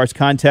before UR's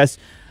contest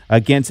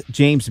against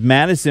James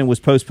Madison was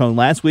postponed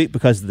last week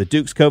because of the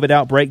Duke's COVID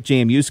outbreak.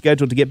 JMU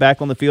scheduled to get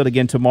back on the field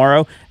again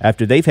tomorrow.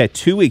 After they've had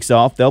 2 weeks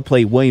off, they'll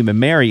play William &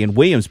 Mary in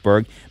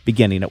Williamsburg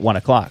beginning at 1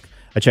 o'clock.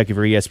 A check of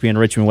your ESPN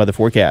Richmond weather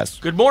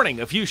forecast. Good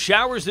morning. A few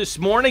showers this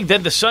morning,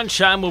 then the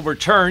sunshine will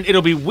return.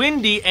 It'll be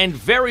windy and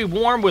very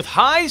warm with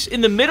highs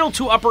in the middle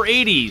to upper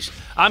 80s.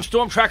 I'm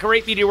Storm Tracker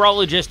 8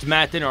 meteorologist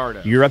Matt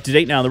DiNardo. You're up to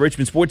date now in the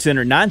Richmond Sports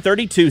Center.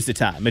 9:32 is the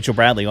time. Mitchell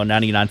Bradley on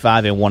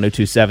 99.5 and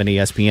 102.7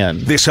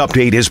 ESPN. This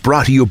update is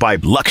brought to you by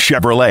Luck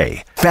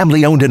Chevrolet.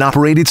 Family owned and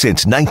operated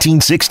since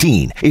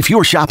 1916. If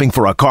you're shopping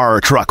for a car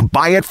or truck,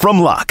 buy it from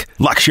Luck.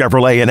 Luck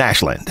Chevrolet in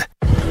Ashland.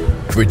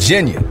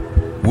 Virginia.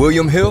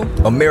 William Hill,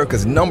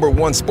 America's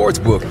 #1 sports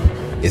book,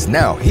 is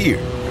now here.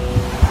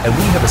 And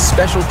we have a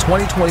special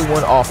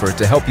 2021 offer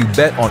to help you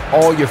bet on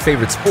all your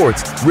favorite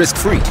sports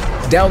risk-free.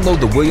 Download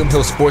the William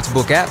Hill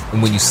Sportsbook app,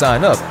 and when you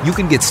sign up, you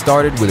can get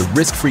started with a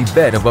risk-free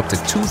bet of up to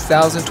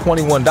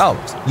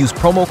 $2,021. Use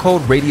promo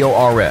code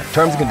RADIORF.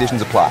 Terms and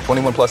conditions apply.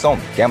 21 plus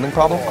only. Gambling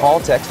problem? Call,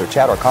 text, or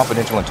chat our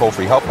confidential and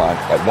toll-free helpline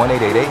at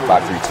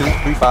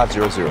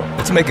 1-888-532-3500.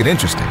 Let's make it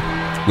interesting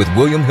with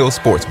William Hill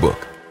Sportsbook.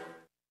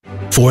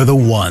 For the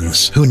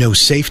ones who know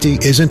safety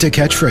isn't a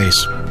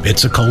catchphrase,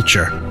 it's a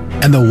culture.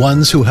 And the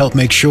ones who help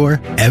make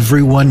sure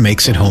everyone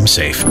makes it home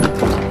safe.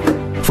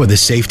 For the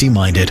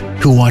safety-minded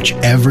who watch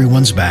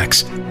everyone's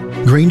backs,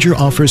 Grainger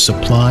offers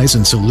supplies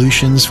and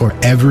solutions for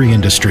every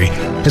industry,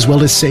 as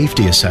well as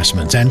safety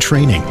assessments and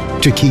training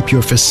to keep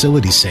your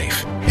facility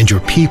safe and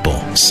your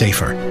people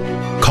safer.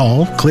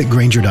 Call, click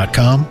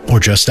Grainger.com, or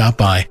just stop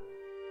by.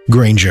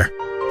 Grainger,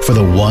 for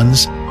the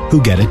ones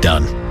who get it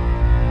done.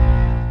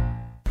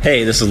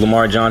 Hey, this is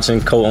Lamar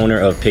Johnson, co-owner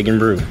of Pig and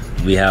Brew.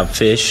 We have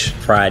fish,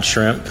 fried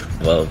shrimp,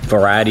 a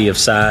variety of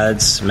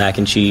sides, mac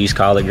and cheese,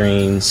 collard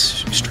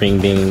greens,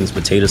 string beans,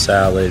 potato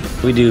salad.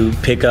 We do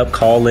pick up,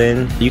 call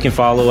in. You can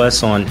follow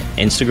us on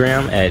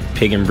Instagram at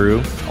Pig and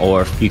Brew,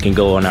 or you can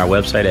go on our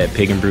website at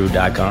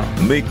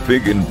pigandbrew.com. Make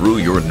Pig and Brew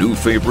your new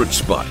favorite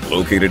spot,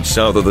 located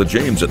south of the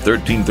James at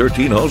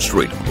 1313 Hull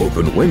Street.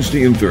 Open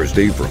Wednesday and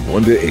Thursday from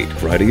 1 to 8,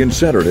 Friday and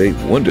Saturday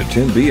 1 to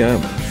 10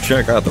 p.m.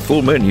 Check out the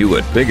full menu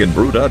at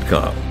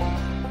pigandbrew.com.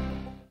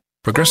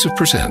 Progressive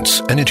presents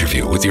an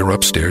interview with your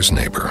upstairs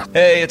neighbor.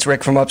 Hey, it's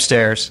Rick from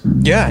upstairs.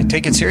 Yeah, I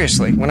take it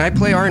seriously. When I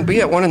play R&B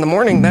at 1 in the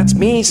morning, that's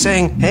me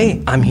saying,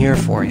 hey, I'm here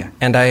for you.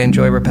 And I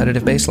enjoy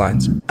repetitive bass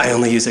lines. I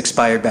only use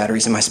expired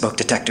batteries in my smoke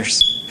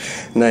detectors.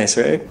 Nice,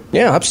 right?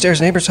 Yeah,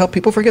 upstairs neighbors help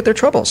people forget their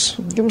troubles.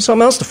 Give them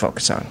something else to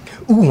focus on.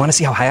 Ooh, want to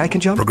see how high I can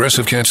jump?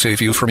 Progressive can't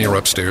save you from your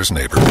upstairs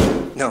neighbor.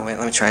 No, wait,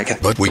 let me try again.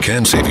 But we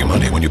can save you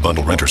money when you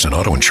bundle renters and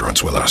auto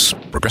insurance with us.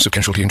 Progressive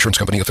Casualty Insurance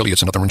Company,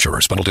 affiliates, and other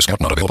insurers. Bundle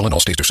discount not available in all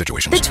states or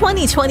situations. The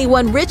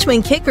 2021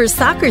 Richmond Kickers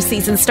soccer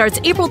season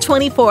starts April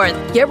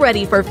 24th. Get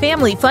ready for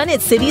family fun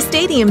at City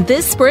Stadium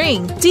this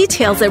spring.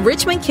 Details at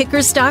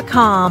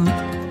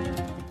richmondkickers.com.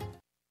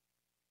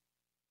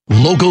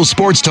 Local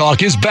sports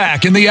talk is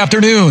back in the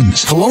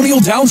afternoons.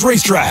 Colonial Downs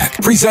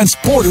Racetrack presents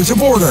Border to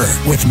Border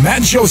with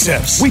Matt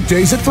Josephs.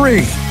 Weekdays at 3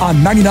 on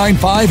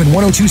 99.5 and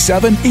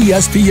 102.7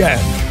 ESPN.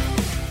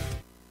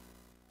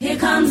 Here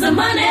comes the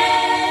money.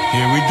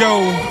 Here we go.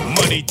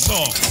 Money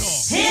talk.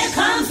 Here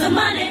comes the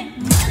money.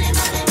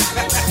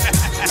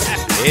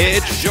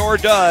 It's Sure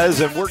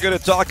does, and we're going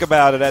to talk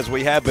about it as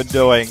we have been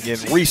doing in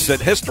recent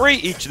history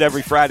each and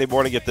every Friday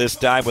morning at this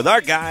time with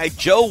our guy,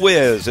 Joe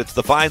Wiz. It's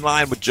the Fine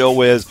Line with Joe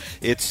Wiz.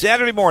 It's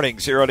Saturday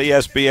mornings here on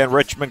ESPN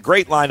Richmond.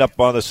 Great lineup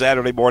on the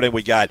Saturday morning.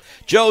 We got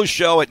Joe's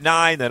show at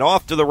 9, then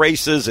off to the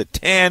races at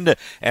 10,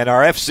 and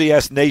our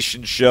FCS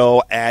Nation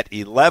show at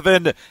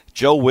 11.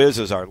 Joe Wiz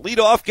is our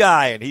leadoff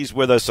guy, and he's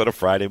with us on a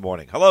Friday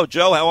morning. Hello,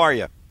 Joe. How are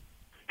you?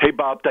 Hey,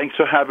 Bob, thanks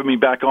for having me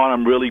back on.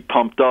 I'm really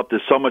pumped up.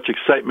 There's so much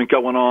excitement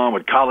going on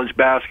with college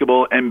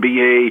basketball,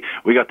 NBA.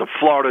 We got the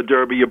Florida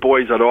Derby. Your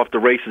boys that are off the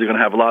races are going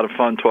to have a lot of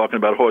fun talking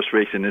about horse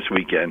racing this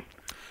weekend.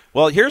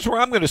 Well, here's where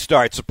I'm going to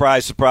start.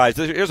 Surprise, surprise.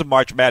 Here's a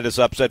March Madness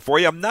upset for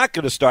you. I'm not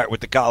going to start with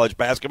the college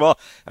basketball.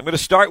 I'm going to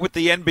start with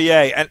the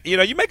NBA. And,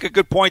 you make a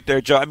good point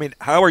there, Joe. I mean,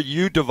 how are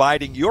you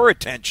dividing your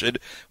attention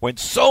when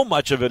so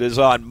much of it is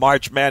on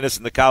March Madness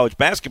and the college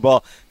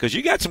basketball? Because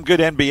you got some good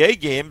NBA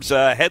games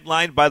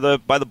headlined by the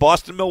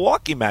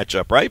Boston-Milwaukee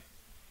matchup, right?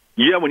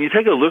 Yeah, when you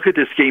take a look at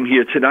this game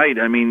here tonight,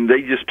 I mean,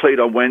 they just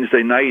played on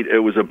Wednesday night. It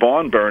was a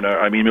barn burner.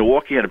 I mean,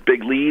 Milwaukee had a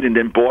big lead, and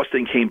then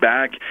Boston came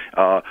back.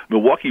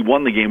 Milwaukee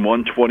won the game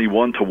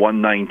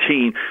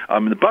 121-119.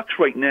 The Bucks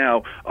right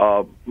now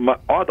are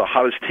the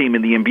hottest team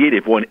in the NBA.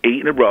 They've won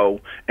 8 in a row,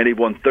 and they've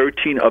won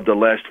 13 of the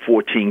last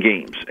 14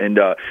 games. And,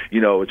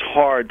 it's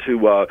hard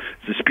to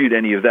dispute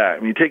any of that.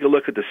 When you take a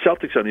look at the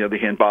Celtics, on the other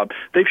hand, Bob,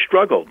 they've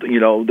struggled.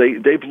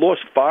 They've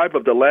lost 5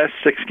 of the last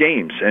 6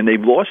 games, and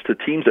they've lost to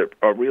teams that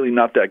are really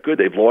not that good.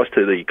 They've lost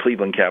to the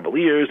Cleveland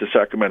Cavaliers, the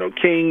Sacramento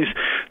Kings.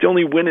 The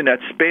only win in that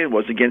span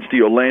was against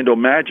the Orlando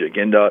Magic.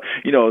 And,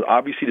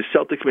 obviously the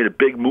Celtics made a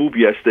big move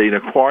yesterday in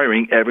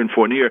acquiring Evan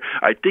Fournier.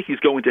 I think he's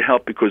going to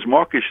help because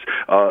Marcus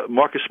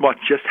Smart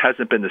just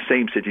hasn't been the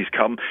same since he's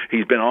come.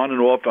 He's been on and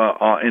off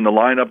in the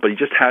lineup, but he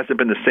just hasn't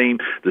been the same.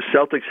 The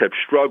Celtics have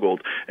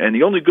struggled. And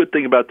the only good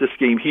thing about this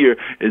game here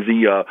is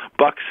the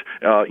Bucks,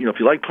 if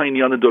you like playing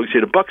the underdogs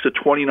here, the Bucks are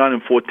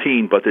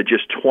 29-14, but they're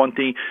just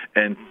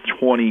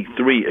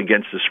 20-23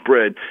 against the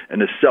spread,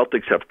 and the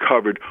Celtics have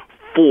covered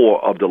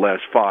 4 of the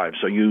last 5,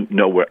 so you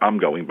know where I'm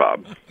going,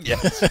 Bob.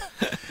 Yes.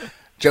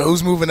 Joe,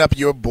 who's moving up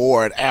your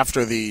board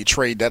after the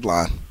trade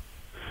deadline?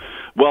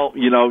 Well,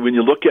 when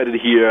you look at it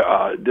here,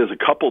 there's a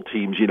couple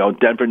teams.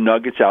 Denver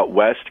Nuggets out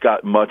west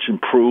got much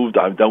improved.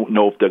 I don't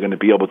know if they're going to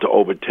be able to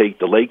overtake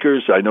the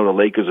Lakers. I know the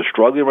Lakers are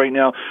struggling right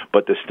now,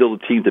 but they're still a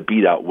team to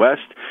beat out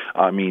west.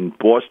 I mean,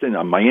 Boston,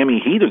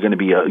 Miami Heat are going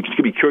to be. It's going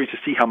to be curious to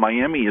see how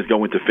Miami is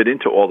going to fit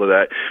into all of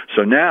that.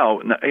 So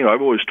now,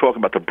 everyone's talking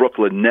about the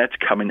Brooklyn Nets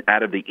coming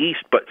out of the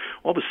East, but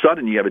all of a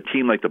sudden you have a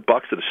team like the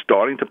Bucks that are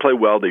starting to play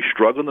well. They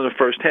struggled in the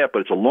first half, but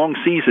it's a long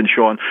season,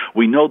 Sean.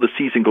 We know the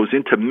season goes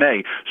into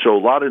May, so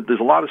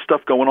there's a lot of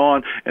stuff going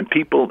on, and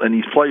people and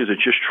these players are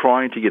just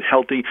trying to get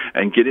healthy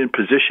and get in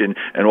position,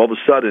 and all of a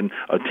sudden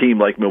a team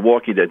like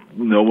Milwaukee that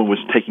no one was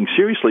taking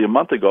seriously a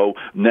month ago,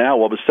 now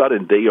all of a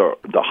sudden they are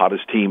the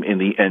hottest team in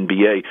the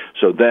NBA.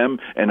 So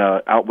them and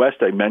out west,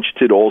 I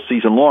mentioned it all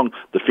season long,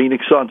 the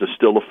Phoenix Suns are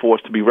still a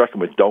force to be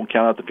reckoned with. Don't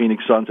count out the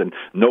Phoenix Suns, and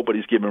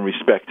nobody's giving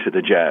respect to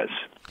the Jazz.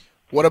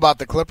 What about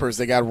the Clippers?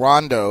 They got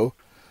Rondo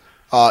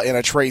in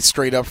a trade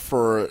straight up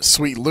for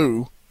Sweet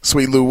Lou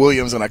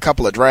Williams, and a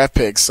couple of draft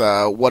picks.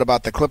 What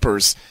about the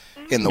Clippers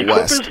in the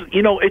West? Clippers,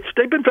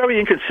 they've been very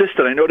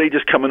inconsistent. I know they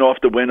just coming off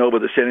the win over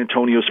the San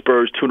Antonio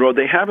Spurs 2 in a row.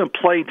 They haven't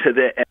played to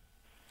their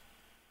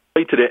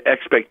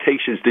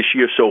expectations this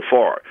year so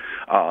far.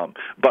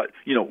 But,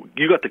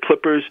 you got the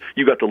Clippers,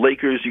 you got the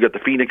Lakers, you got the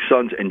Phoenix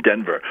Suns, and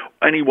Denver.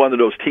 Any one of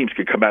those teams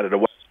could come out of the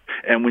West.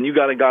 And when you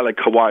got a guy like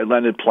Kawhi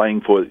Leonard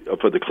playing for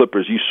the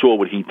Clippers, you saw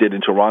what he did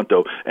in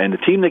Toronto. And the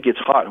team that gets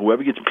hot,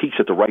 whoever gets peaks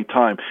at the right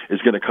time,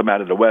 is going to come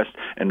out of the West.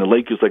 And the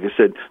Lakers, like I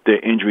said, their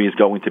injuries are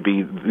going to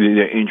be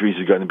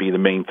the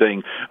main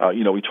thing.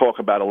 We talk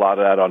about a lot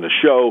of that on the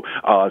show.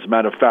 As a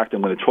matter of fact,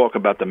 I'm going to talk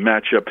about the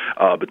matchup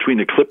between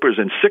the Clippers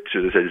and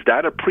Sixers. Is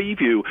that a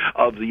preview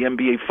of the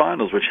NBA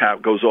Finals, which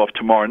goes off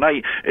tomorrow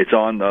night? It's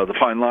on the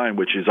Fine Line,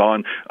 which is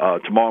on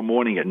tomorrow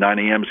morning at 9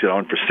 a.m. It's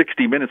on for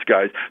 60 minutes,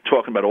 guys,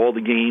 talking about all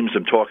the games.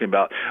 I'm talking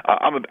about.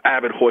 I'm an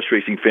avid horse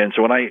racing fan,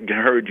 so when I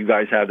heard you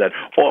guys have that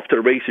Off to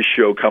the Races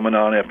show coming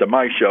on after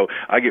my show,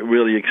 I get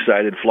really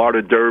excited.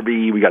 Florida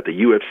Derby, we got the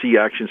UFC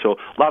action, so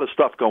a lot of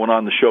stuff going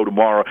on the show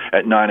tomorrow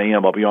at 9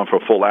 a.m. I'll be on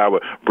for a full hour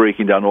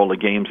breaking down all the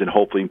games and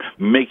hopefully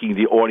making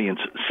the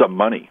audience some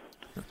money.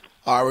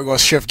 All right, we're going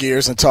to shift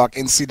gears and talk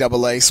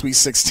NCAA. Sweet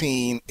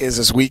 16 is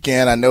this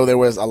weekend. I know there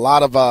was a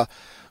lot of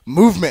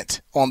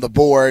movement on the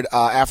board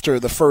after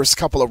the first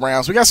couple of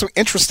rounds. We got some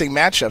interesting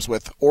matchups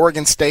with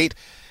Oregon State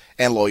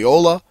and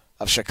Loyola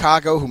of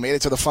Chicago, who made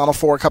it to the Final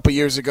Four a couple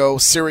years ago,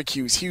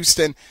 Syracuse,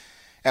 Houston,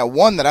 and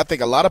one that I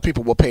think a lot of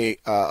people will pay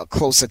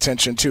close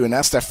attention to, and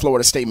that's that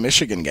Florida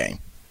State-Michigan game.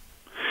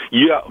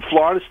 Yeah,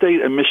 Florida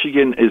State and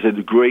Michigan is a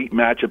great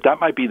matchup.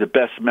 That might be the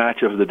best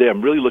matchup of the day.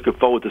 I'm really looking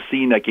forward to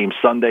seeing that game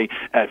Sunday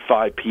at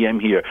 5 p.m.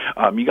 here.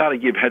 You got to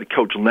give head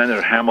coach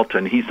Leonard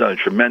Hamilton. He's done a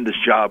tremendous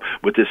job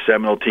with this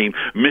Seminole team.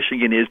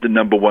 Michigan is the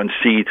number one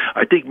seed.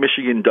 I think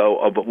Michigan,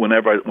 though, when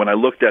I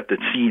looked at the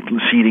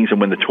seedings and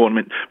when the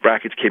tournament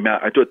brackets came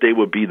out, I thought they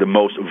would be the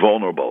most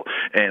vulnerable.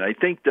 And I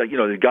think that,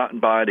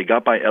 they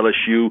got by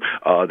LSU.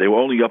 They were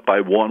only up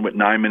by 1 with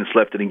 9 minutes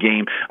left in the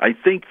game. I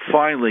think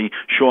finally,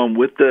 Sean,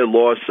 with the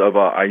loss of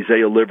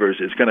Isaiah Livers,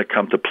 is going to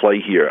come to play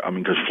here. I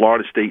mean, because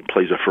Florida State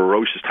plays a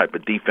ferocious type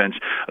of defense.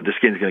 This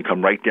game is going to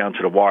come right down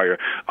to the wire.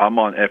 I'm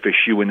on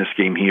FSU in this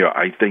game here.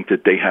 I think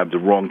that they have the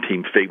wrong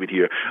team favored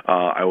here.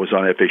 I was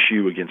on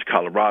FSU against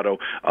Colorado,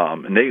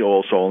 and they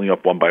also only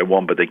up 1 by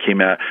 1, but they came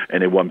out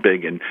and they won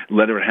big. And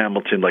Leonard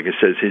Hamilton, like I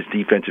said, his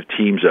defensive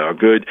teams are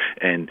good,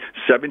 and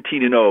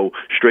 17-0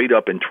 straight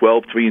up and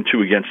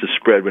 12-3-2 against the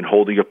spread when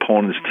holding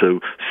opponents to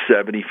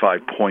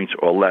 75 points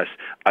or less.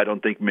 I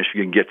don't think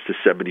Michigan gets to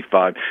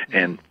 75,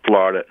 and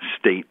Florida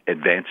State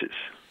advances.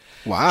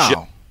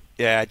 Wow.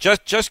 Yeah,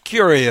 just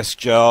curious,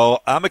 Joe.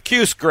 I'm a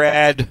Cuse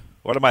grad.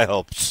 What are my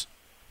hopes?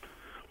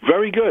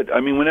 Very good.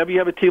 I mean, whenever you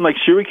have a team like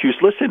Syracuse,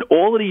 listen,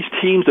 all of these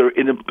teams are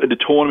in the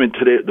tournament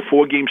today, the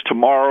 4 games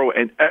tomorrow,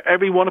 and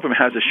every one of them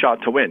has a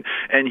shot to win.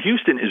 And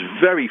Houston is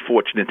very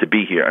fortunate to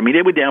be here. I mean,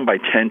 they were down by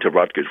 10 to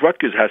Rutgers.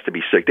 Rutgers has to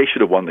be sick. They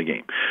should have won the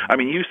game. I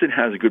mean, Houston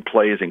has good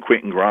players in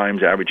Quentin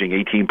Grimes averaging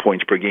 18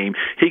 points per game.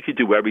 He could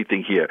do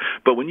everything here.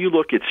 But when you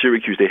look at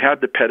Syracuse, they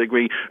have the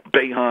pedigree.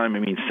 Boeheim,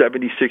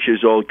 76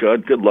 years old.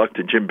 Good luck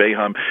to Jim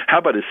Boeheim. How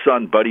about his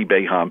son, Buddy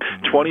Boeheim?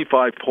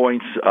 25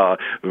 points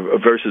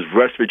versus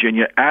West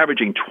Virginia,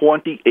 averaging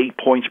 28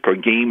 points per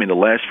game in the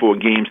last 4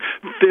 games,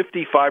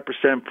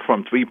 55%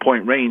 from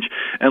three-point range.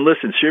 And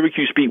listen,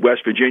 Syracuse beat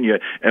West Virginia,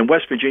 and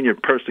West Virginia,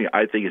 personally,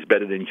 I think is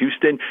better than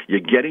Houston. You're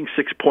getting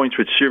 6 points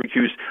with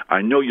Syracuse.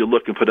 I know you're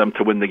looking for them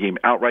to win the game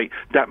outright.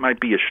 That might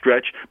be a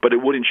stretch, but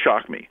it wouldn't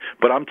shock me.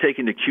 But I'm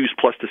taking the Cuse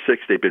plus the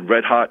 6. They've been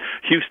red hot.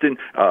 Houston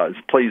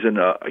plays in,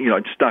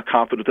 just not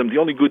confident with them.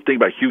 The only good thing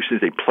about Houston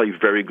is they play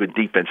very good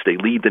defense. They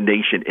lead the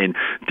nation in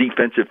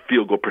defensive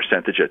field goal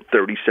percentage at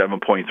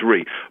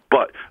 37.3.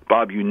 But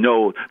Bob, you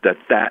know that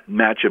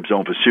matchup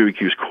zone for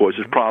Syracuse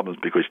causes problems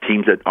because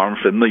teams that aren't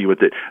familiar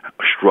with it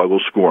struggle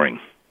scoring.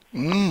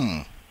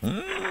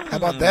 How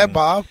about that,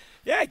 Bob?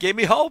 Yeah, it gave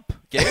me hope.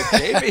 Gave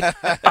me.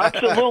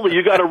 Absolutely.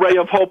 You got a ray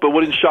of hope. It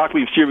wouldn't shock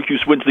me if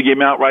Syracuse wins the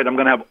game outright. I'm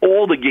going to have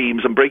all the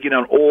games. I'm breaking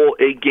down all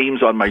 8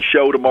 games on my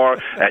show tomorrow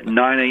at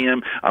 9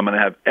 a.m. I'm going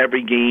to have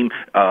every game,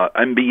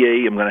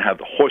 NBA. I'm going to have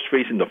the horse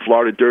racing, the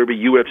Florida Derby,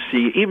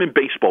 UFC, even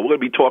baseball. We're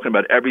going to be talking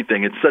about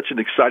everything. It's such an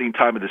exciting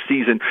time of the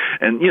season.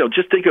 And,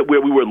 just think of where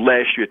we were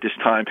last year at this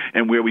time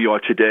and where we are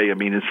today. I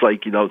mean, it's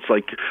like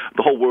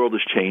the whole world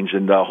has changed,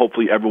 and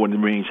hopefully everyone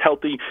remains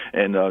healthy,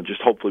 and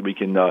just hopefully we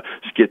can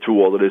get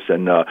through all of this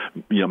and,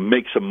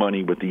 make some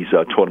money with these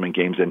tournament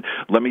games. And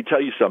let me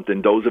tell you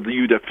something, those of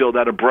you that filled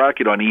out a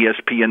bracket on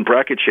ESPN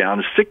Bracket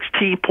Challenge,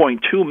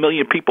 16.2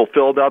 million people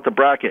filled out the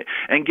bracket.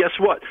 And guess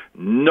what?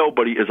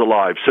 Nobody is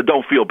alive, so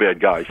don't feel bad,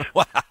 guys.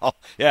 Wow.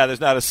 Yeah,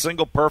 there's not a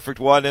single perfect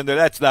one in there.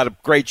 That's not a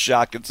great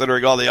shot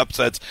considering all the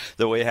upsets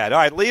that we had. All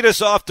right, lead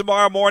us off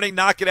tomorrow morning.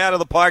 Knock it out of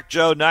the park,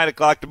 Joe. 9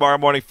 o'clock tomorrow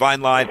morning.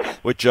 Fine Line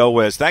with Joe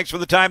Wiz. Thanks for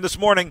the time this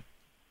morning.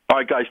 All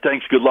right, guys.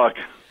 Thanks. Good luck.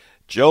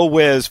 Joe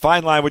Wiz,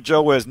 Fine Line with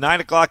Joe Wiz,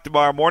 9 o'clock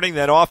tomorrow morning.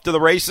 Then off to the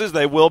races.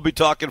 They will be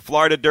talking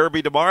Florida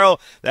Derby tomorrow.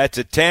 That's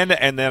at 10.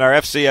 And then our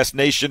FCS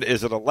Nation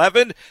is at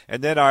 11.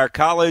 And then our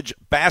college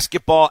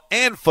basketball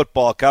and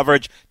football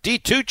coverage.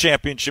 D2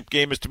 championship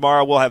game is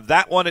tomorrow. We'll have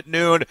that one at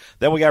noon.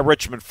 Then we got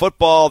Richmond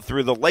football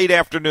through the late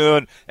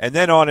afternoon and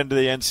then on into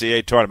the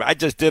NCAA tournament. I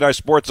just did our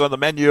sports on the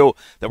menu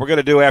that we're going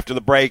to do after the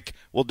break.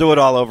 We'll do it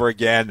all over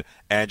again.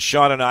 And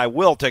Sean and I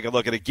will take a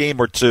look at a game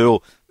or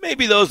two.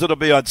 Maybe those that will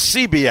be on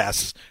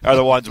CBS are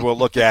the ones we'll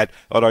look at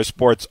on our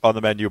Sports on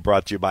the Menu,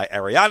 brought to you by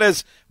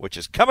Ariana's, which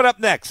is coming up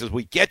next as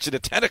we get you to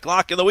 10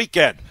 o'clock in the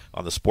weekend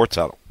on the Sports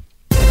Huddle.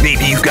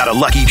 Maybe you've got a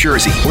lucky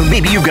jersey, or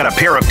maybe you've got a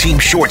pair of team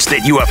shorts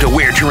that you have to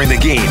wear during the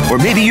game, or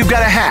maybe you've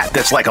got a hat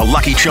that's like a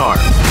lucky charm.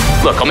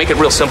 Look, I'll make it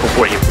real simple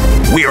for you.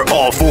 We're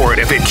all for it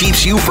if it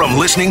keeps you from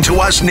listening to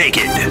us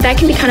naked. That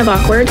can be kind of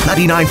awkward.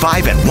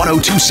 99.5 and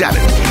 102.7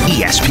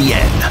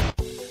 ESPN.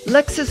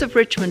 Lexus of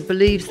Richmond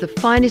believes the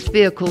finest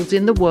vehicles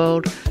in the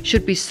world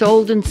should be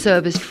sold and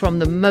serviced from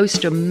the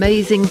most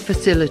amazing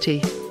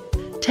facility.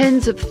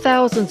 Tens of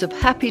thousands of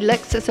happy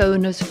Lexus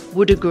owners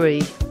would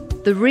agree.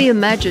 The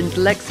reimagined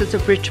Lexus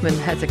of Richmond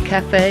has a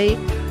cafe,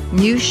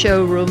 new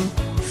showroom,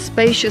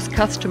 spacious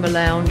customer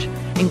lounge,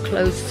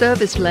 enclosed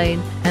service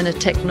lane, and a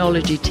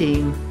technology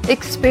team.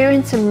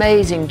 Experience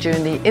amazing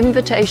during the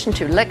Invitation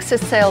to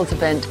Lexus sales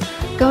event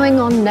going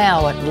on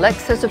now at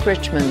Lexus of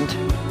Richmond.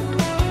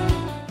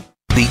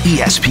 The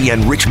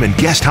ESPN Richmond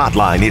Guest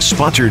Hotline is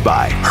sponsored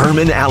by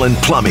Herman Allen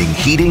Plumbing,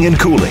 Heating and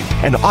Cooling,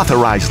 an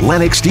authorized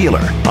Lennox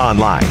dealer.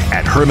 Online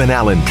at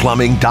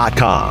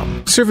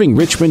HermanAllenPlumbing.com. Serving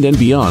Richmond and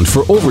beyond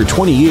for over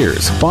 20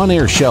 years,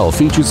 Bonaire Shell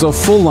features a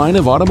full line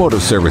of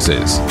automotive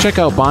services. Check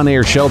out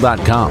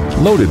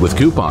BonaireShell.com, loaded with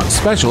coupons,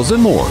 specials,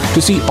 and more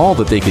to see all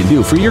that they can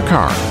do for your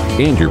car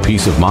and your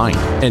peace of mind.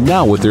 And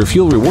now with their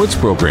Fuel Rewards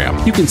program,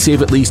 you can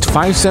save at least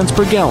 5 cents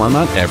per gallon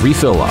on every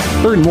fill-up.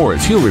 Learn more at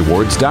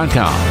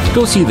FuelRewards.com.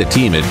 Go see the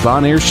team at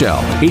Bonaire Shell,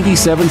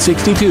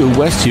 8762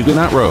 West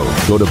Huguenot Road.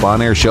 Go to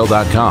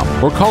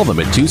BonaireShell.com or call them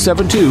at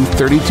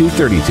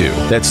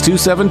 272-3232. That's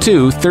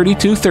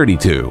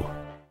 272-3232.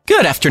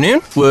 Good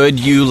afternoon. Would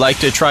you like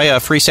to try a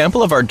free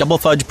sample of our double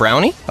fudge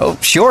brownie? Oh,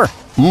 sure.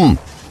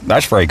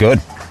 That's very good.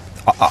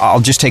 I'll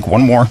just take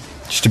one more,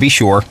 just to be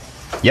sure.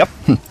 Yep,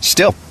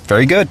 still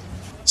very good.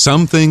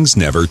 Some things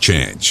never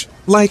change,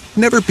 like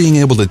never being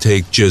able to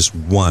take just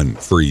one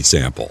free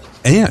sample.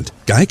 And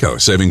Geico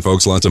saving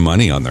folks lots of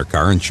money on their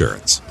car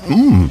insurance.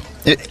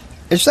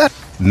 Is that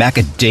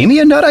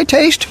macadamia nut I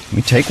taste? Let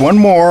me take one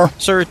more.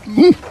 Sir?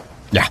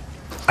 Yeah,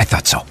 I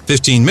thought so.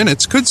 15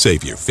 minutes could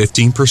save you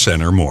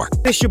 15% or more.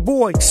 It's your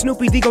boy,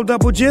 Snoopy Digo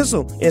Double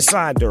Jizzle,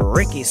 inside the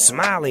Ricky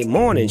Smiley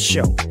Morning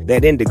Show.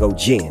 That indigo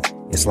gin.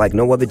 It's like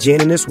no other gin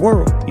in this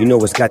world. You know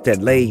it's got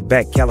that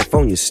laid-back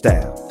California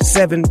style.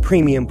 7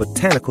 premium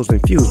botanicals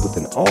infused with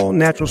an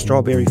all-natural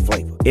strawberry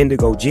flavor.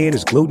 Indigo gin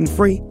is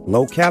gluten-free,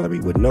 low-calorie,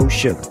 with no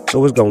sugar.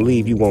 So it's gonna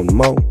leave you wanting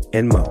more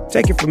and more.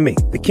 Take it from me,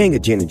 the king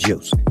of gin and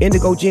juice.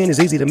 Indigo gin is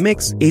easy to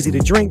mix, easy to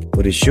drink,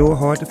 but it's sure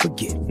hard to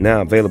forget.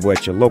 Now available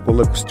at your local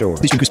liquor store.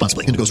 Please drink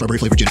responsibly. Indigo strawberry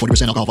flavored gin,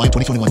 40% alcohol, volume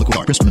 2021, liquid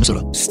bar, Princeton,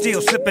 Minnesota.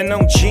 Still sipping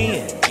on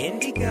gin.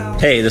 Indigo.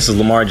 Hey, this is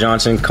Lamar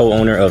Johnson,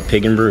 co-owner of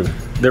Pig and Brew.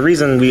 The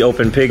reason we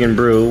opened Pig and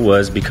Brew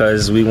was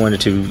because we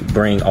wanted to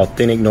bring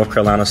authentic North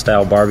Carolina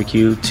style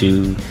barbecue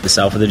to the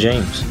south of the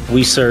James.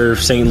 We serve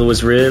St.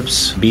 Louis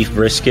ribs, beef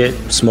brisket,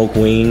 smoked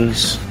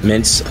wings,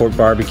 minced pork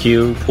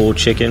barbecue, pulled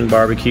chicken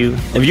barbecue.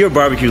 If you're a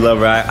barbecue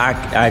lover,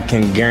 I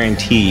can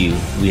guarantee you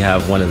we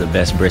have one of the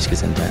best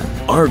briskets in town.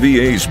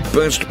 RVA's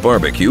best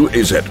barbecue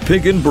is at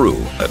Pig and Brew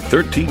at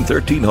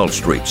 1313 Hull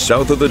Street,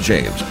 south of the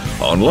James.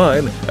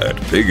 Online at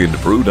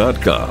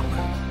pigandbrew.com.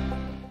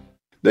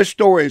 This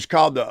story is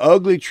called The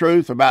Ugly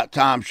Truth About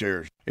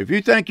Timeshares. If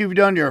you think you've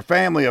done your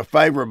family a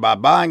favor by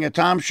buying a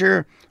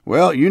timeshare,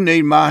 well, you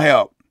need my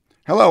help.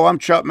 Hello, I'm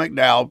Chuck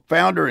McDowell,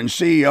 founder and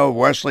CEO of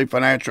Wesley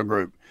Financial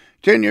Group.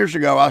 10 years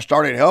ago, I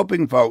started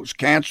helping folks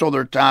cancel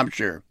their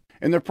timeshare.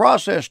 And the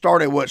process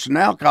started what's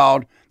now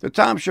called the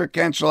timeshare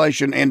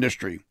cancellation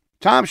industry.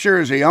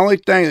 Timeshare is the only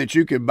thing that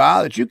you can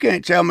buy that you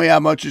can't tell me how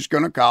much it's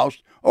going to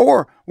cost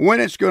or when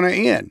it's going to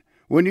end.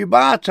 When you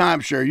buy a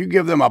timeshare, you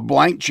give them a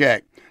blank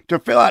check to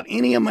fill out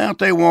any amount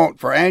they want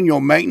for annual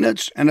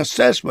maintenance and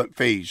assessment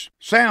fees.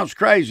 Sounds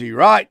crazy,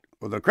 right?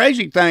 Well, the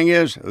crazy thing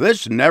is,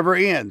 this never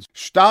ends.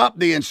 Stop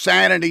the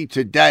insanity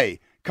today.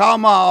 Call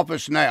my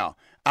office now.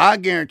 I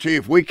guarantee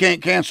if we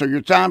can't cancel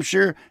your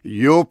timeshare,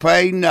 you'll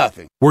pay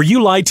nothing. Were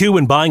you lied to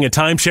when buying a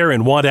timeshare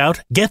and want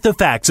out? Get the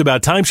facts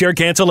about timeshare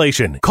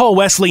cancellation. Call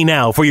Wesley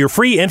now for your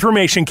free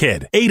information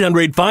kit.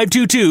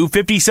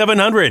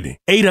 800-522-5700.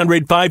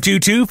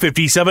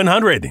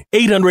 800-522-5700.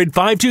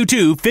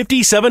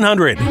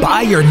 800-522-5700.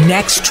 Buy your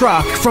next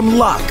truck from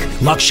Luck.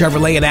 Luck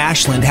Chevrolet in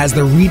Ashland has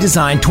the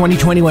redesigned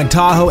 2021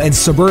 Tahoe and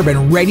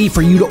Suburban ready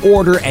for you to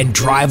order and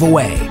drive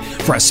away.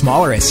 For a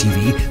smaller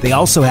SUV, they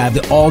also have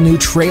the all-new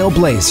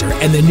Trailblazer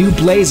and the new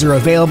Blazer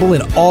available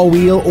in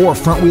all-wheel or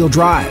front-wheel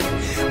drive.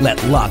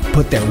 Let Luck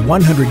put their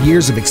 100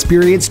 years of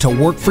experience to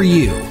work for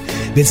you.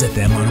 Visit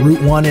them on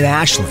Route 1 in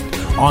Ashland,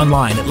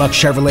 online at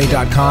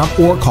luckchevrolet.com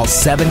or call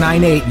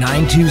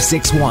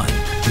 798-9261.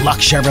 Luck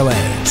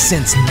Chevrolet,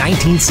 since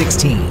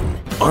 1916.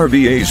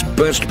 RVA's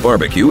best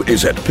barbecue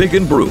is at Pig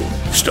and Brew.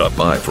 Stop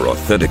by for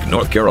authentic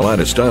North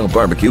Carolina-style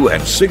barbecue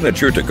and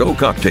signature to-go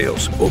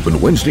cocktails. Open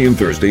Wednesday and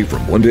Thursday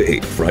from 1 to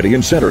 8, Friday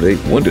and Saturday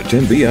 1 to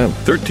 10 p.m.,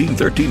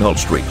 1313 Hull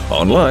Street.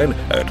 Online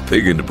at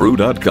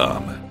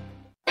pigandbrew.com.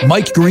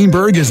 Mike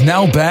Greenberg is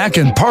now back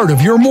and part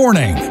of your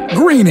morning.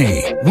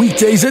 Greeny,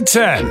 weekdays at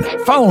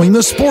 10, following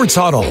the Sports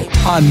Huddle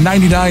on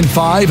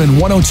 99.5 and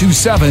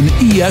 102.7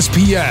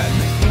 ESPN.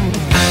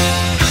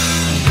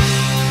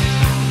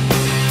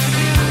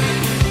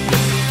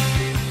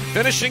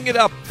 Finishing it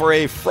up for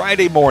a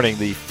Friday morning,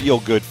 the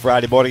feel-good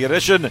Friday morning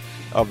edition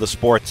of the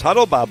Sports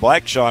Huddle. Bob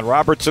Black, Sean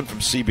Robertson from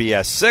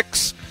CBS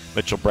 6,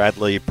 Mitchell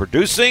Bradley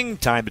producing.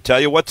 Time to tell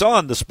you what's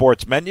on the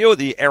sports menu,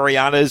 the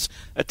Ariana's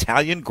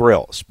Italian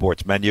Grill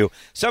sports menu,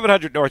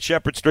 700 North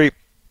Shepherd Street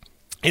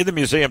in the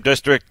Museum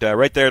District,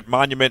 right there at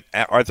Monument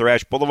at Arthur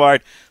Ashe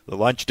Boulevard. The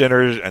lunch,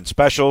 dinners, and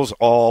specials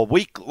all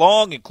week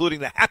long, including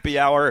the happy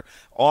hour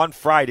on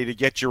Friday to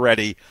get you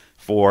ready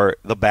for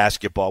the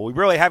basketball. We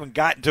really haven't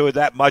gotten to it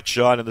that much,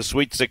 Sean, in the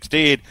Sweet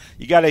 16.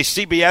 You got a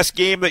CBS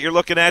game that you're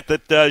looking at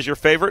that is your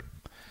favorite?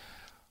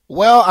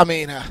 Well, I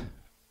mean,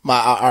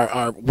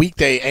 our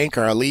weekday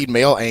anchor, our lead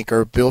male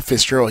anchor, Bill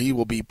Fitzgerald, he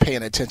will be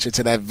paying attention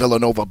to that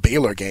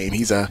Villanova-Baylor game.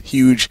 He's a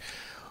huge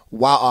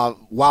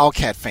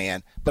Wildcat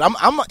fan. But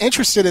I'm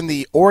interested in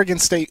the Oregon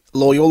State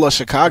Loyola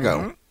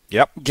Chicago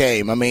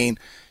game. I mean,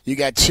 you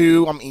got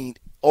two. I mean,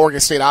 Oregon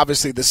State,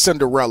 obviously the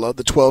Cinderella,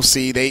 the 12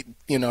 seed. They,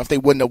 if they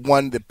wouldn't have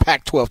won the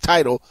Pac-12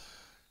 title,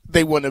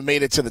 they wouldn't have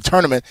made it to the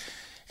tournament.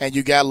 And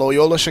you got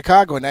Loyola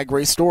Chicago and that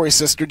great story,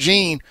 Sister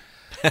Jean.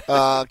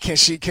 Can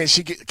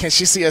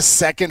she see a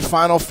second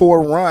Final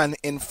Four run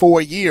in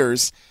 4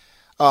 years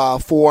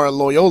for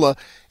Loyola?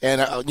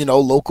 And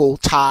local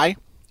tie,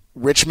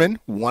 Richmond,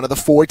 one of the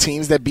 4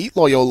 teams that beat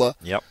Loyola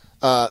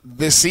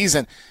this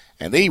season,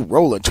 and they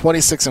rolling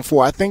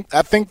 26-4.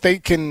 I think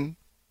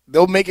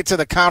they'll make it to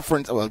the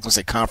conference. Well, I was going to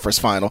say conference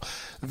final,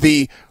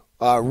 the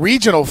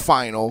regional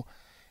final,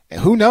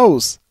 and who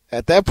knows?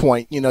 At that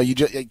point, you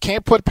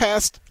can't put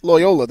past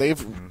Loyola.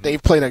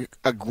 They've played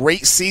a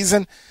great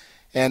season,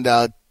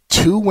 and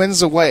 2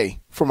 wins away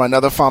from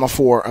another Final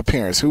Four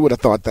appearance. Who would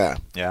have thought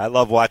that? Yeah, I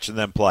love watching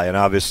them play, and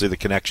obviously the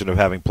connection of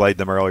having played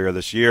them earlier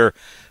this year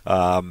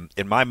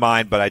in my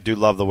mind, but I do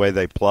love the way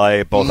they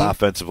play, both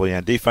offensively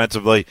and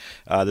defensively.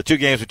 The 2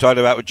 games we talked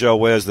about with Joe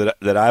Wiz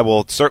that I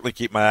will certainly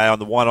keep my eye on,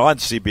 the one on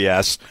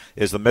CBS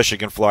is the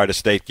Michigan-Florida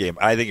State game.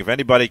 I think if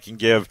anybody can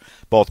give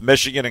both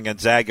Michigan and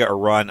Gonzaga a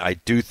run, I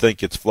do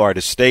think it's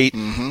Florida State.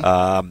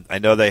 I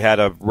know they had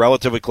a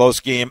relatively close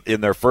game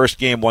in their first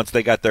game. Once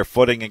they got their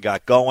footing and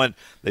got going,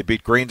 they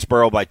beat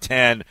Greensboro by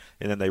 10,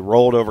 and then they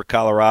rolled over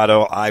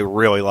Colorado. I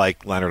really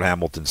like Leonard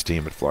Hamilton's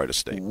team at Florida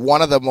State.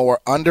 One of the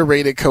more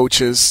underrated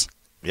coaches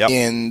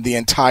in the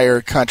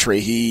entire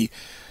country. He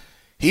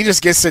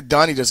just gets it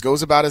done. He just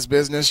goes about his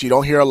business. You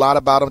don't hear a lot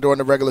about him during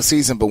the regular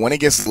season, but when it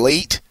gets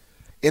late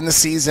in the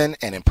season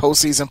and in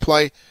postseason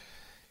play,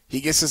 he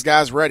gets his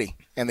guys ready,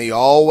 and they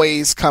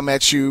always come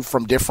at you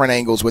from different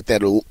angles with their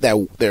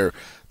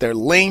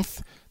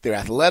length, their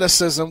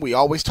athleticism. We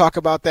always talk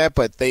about that,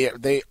 but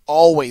they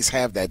always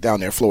have that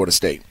down there at Florida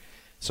State.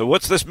 So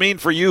what's this mean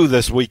for you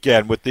this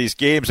weekend with these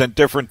games and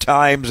different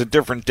times and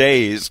different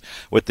days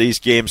with these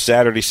games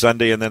Saturday,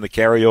 Sunday, and then the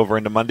carryover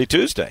into Monday,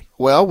 Tuesday?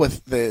 Well,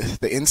 with the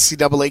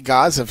NCAA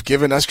guys have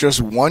given us just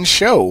one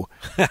show,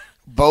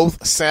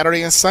 both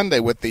Saturday and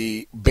Sunday, with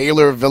the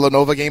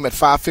Baylor-Villanova game at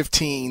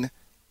 5:15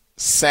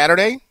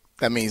 Saturday.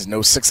 That means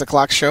no 6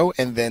 o'clock show.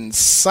 And then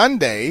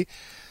Sunday,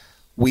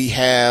 we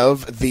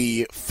have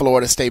the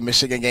Florida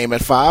State-Michigan game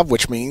at 5,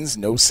 which means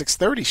no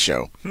 6:30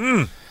 show.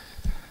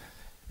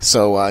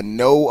 So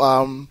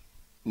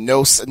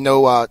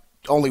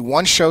only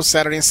one show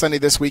Saturday and Sunday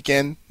this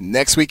weekend.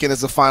 Next weekend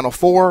is the Final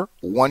Four.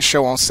 One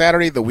show on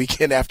Saturday. The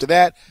weekend after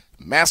that,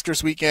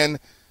 Masters weekend.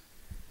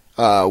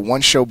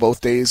 One show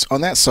both days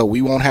on that. So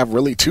we won't have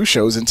really 2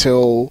 shows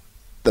until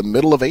the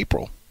middle of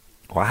April.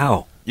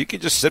 Wow. You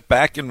can just sit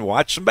back and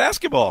watch some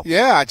basketball.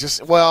 Yeah,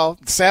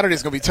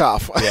 Saturday's going to be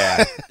tough.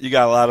 Yeah, you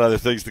got a lot of other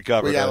things to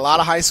cover. We got a lot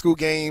of high school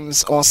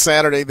games on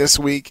Saturday this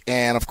week,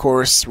 and, of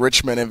course,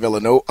 Richmond,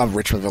 Elon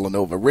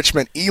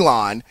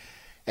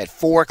at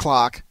 4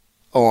 o'clock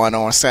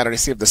on Saturday.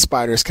 See if the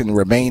Spiders can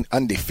remain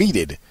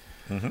undefeated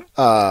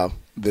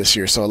this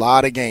year. So a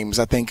lot of games.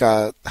 I think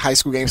high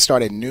school games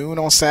start at noon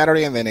on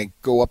Saturday, and then they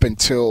go up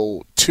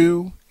until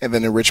 2, and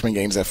then the Richmond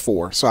games at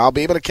 4. So I'll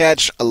be able to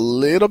catch a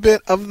little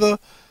bit of the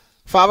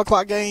 5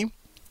 o'clock game,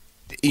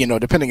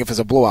 depending if it's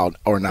a blowout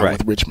or not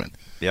with Richmond.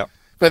 Yep.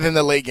 But then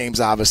the late games,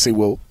 obviously,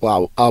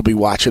 I'll be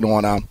watching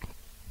on. I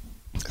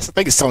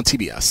think it's on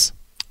TBS.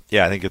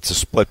 Yeah, I think it's a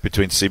split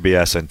between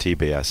CBS and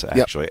TBS,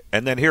 actually. Yep.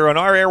 And then here on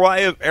our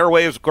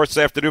airwaves, of course,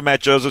 this afternoon,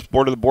 Matt Joseph's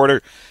Board of the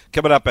Border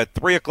coming up at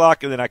 3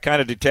 o'clock. And then I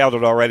kind of detailed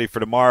it already for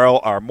tomorrow.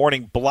 Our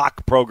morning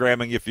block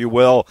programming, if you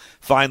will.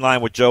 Fine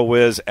Line with Joe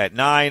Wiz at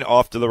 9.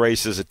 Off to the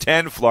races at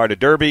 10. Florida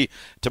Derby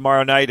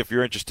tomorrow night, if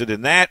you're interested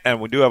in that. And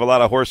we do have a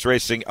lot of horse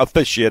racing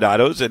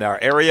aficionados in our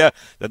area.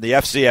 Then the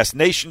FCS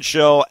Nation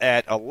Show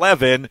at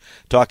 11.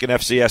 Talking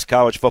FCS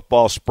college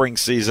football spring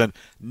season.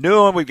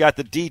 Noon, we've got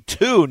the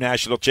D2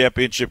 National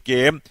Championship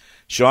game.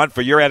 Sean,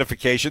 for your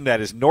edification,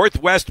 that is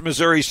Northwest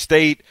Missouri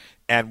State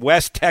and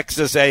West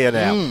Texas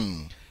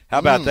A&M. How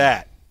about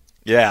that?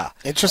 Yeah.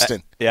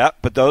 Interesting. Yeah,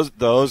 but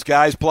those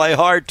guys play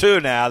hard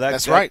too now.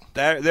 That's right.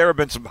 There have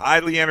been some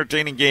highly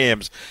entertaining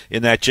games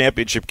in that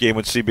championship game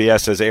when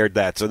CBS has aired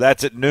that. So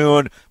that's at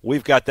noon.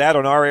 We've got that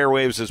on our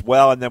airwaves as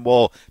well, and then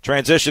we'll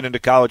transition into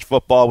college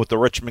football with the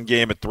Richmond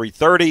game at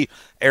 3:30.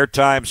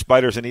 Airtime,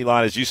 Spiders and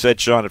Elon, as you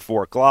said, Sean, at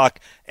 4 o'clock.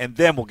 And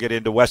then we'll get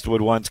into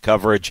Westwood One's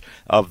coverage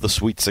of the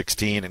Sweet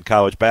 16 and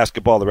college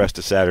basketball the rest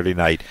of Saturday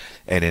night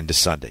and into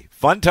Sunday.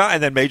 Fun time.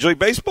 And then Major League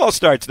Baseball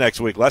starts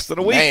next week, less than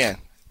a week. Man.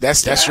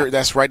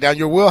 That's right down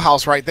your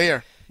wheelhouse right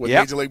there with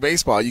Major League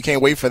Baseball. You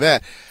can't wait for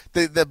that.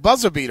 The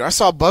buzzer beater. I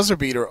saw a buzzer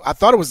beater. I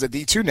thought it was the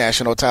D2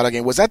 national title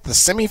game. Was that the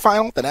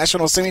semifinal? The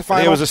national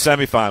semifinal? It was a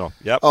semifinal.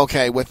 Yep.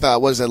 Okay. With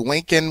was it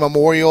Lincoln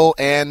Memorial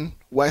and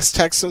West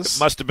Texas? It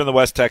must have been the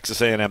West Texas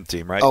A&M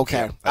team, right?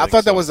 Okay. Yeah, I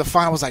thought that was the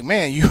final. I was like,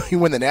 man, you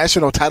win the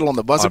national title on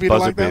the buzzer beater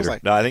like that? I was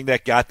like, no, I think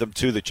that got them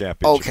to the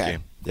championship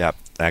game. Yep.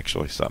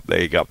 Actually, so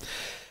there you go.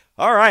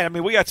 All right. I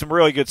mean, we got some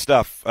really good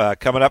stuff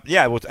coming up.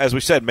 Yeah, as we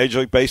said,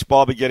 Major League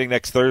Baseball beginning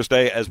next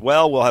Thursday as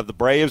well. We'll have the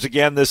Braves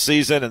again this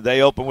season, and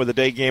they open with a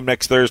day game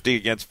next Thursday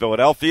against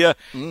Philadelphia.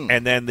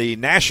 And then the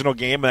national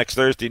game next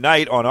Thursday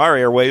night on our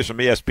airwaves from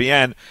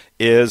ESPN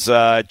is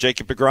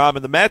Jacob deGrom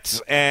and the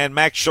Mets and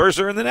Max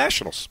Scherzer and the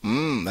Nationals.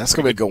 That's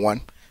going to be a good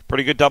one.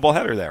 Pretty good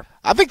doubleheader there.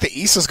 I think the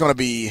East is going to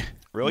be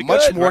really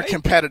much good, more right?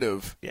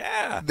 competitive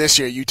this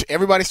year.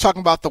 Everybody's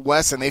talking about the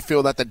West, and they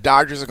feel that the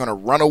Dodgers are going to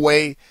run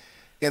away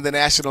in the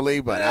National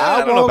League, but I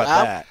don't know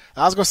about that.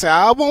 I was going to say,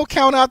 I won't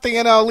count out the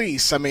NL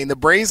East. I mean, the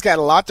Braves got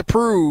a lot to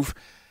prove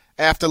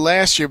after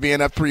last year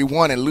being up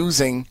 3-1 and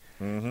losing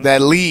that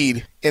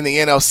lead in the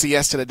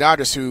NLCS to the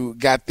Dodgers, who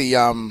got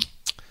the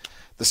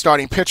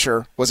starting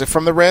pitcher. Was it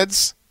from the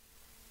Reds?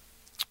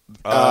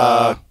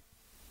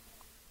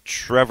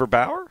 Trevor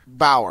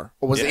Bauer?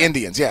 Or was the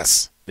Indians,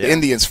 yes. The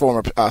Indians'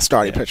 former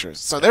starting pitchers.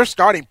 So their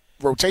starting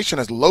rotation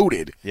is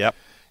loaded. Yep.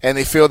 And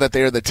they feel that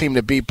they're the team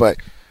to beat, but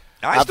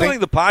I still think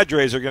the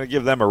Padres are going to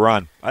give them a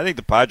run. I think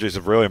the Padres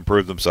have really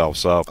improved themselves.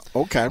 So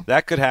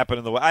that could happen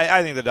in the way.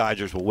 I think the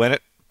Dodgers will win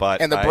it,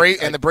 but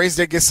the Braves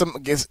did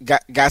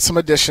got some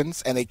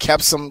additions, and they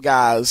kept some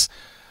guys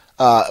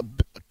on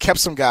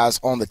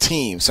the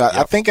team. So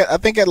I think in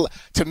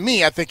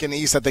the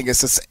East, I think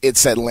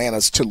it's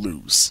Atlanta's to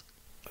lose.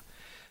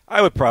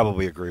 I would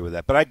probably agree with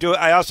that, but I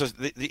also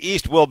the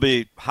East will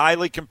be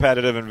highly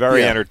competitive and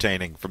very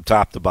entertaining from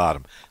top to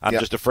bottom. I'm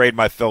just afraid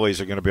my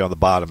Phillies are going to be on the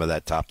bottom of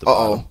that top to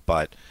bottom.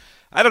 But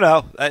I don't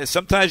know.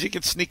 Sometimes you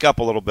can sneak up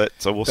a little bit,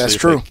 so we'll see. That's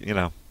true.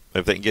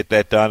 If they can get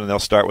that done, and they'll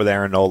start with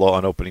Aaron Nola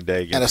on opening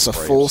day against and it's the a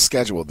Braves. Full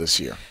schedule this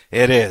year.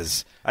 It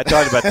is. I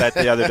talked about that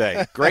the other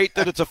day. Great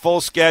that it's a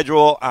full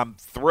schedule. I'm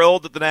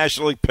thrilled that the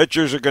National League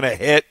pitchers are going to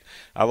hit.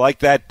 I like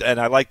that, and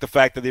I like the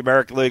fact that the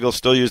American League will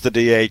still use the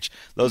DH.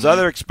 Those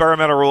other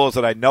experimental rules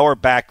that I know are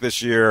back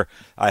this year,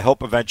 I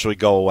hope eventually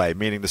go away,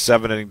 meaning the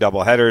 7-inning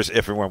doubleheaders,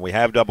 if and when we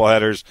have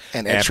doubleheaders,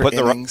 and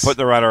put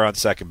the runner on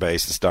second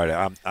base to start it.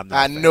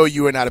 I know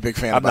you are not a big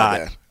fan of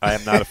that. I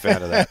am not a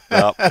fan of that.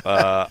 No,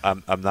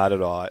 I'm not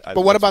at all.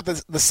 But what about the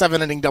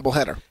 7-inning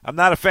doubleheader? I'm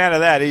not a fan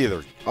of that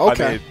either.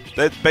 Okay. I mean,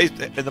 that's based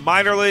in the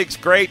minor leagues,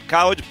 great.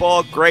 College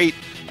ball, great.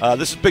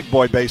 This is big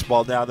boy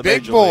baseball now. The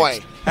big major boy.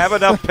 Leagues. Have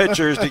enough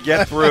pitchers to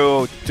get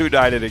through 2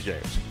 9-inning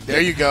games. There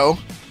you go.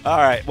 All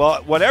right.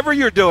 Well, whatever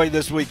you're doing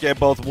this weekend,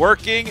 both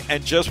working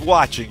and just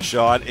watching,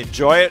 Sean,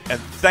 enjoy it. And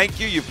thank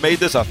you. You've made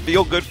this a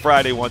feel-good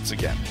Friday once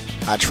again.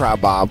 I try,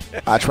 Bob.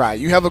 I try.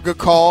 You have a good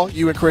call.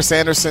 You and Chris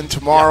Anderson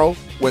tomorrow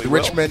with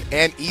Richmond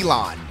and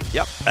Elon.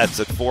 Yep. That's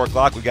at 4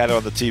 o'clock. We got it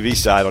on the TV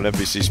side on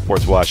NBC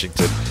Sports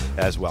Washington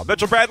as well.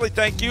 Mitchell Bradley,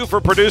 thank you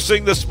for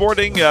producing this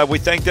morning. We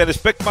thank Dennis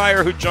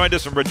Bickmeyer, who joined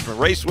us from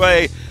Richmond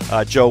Raceway.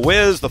 Joe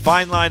Wiz, the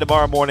Fine Line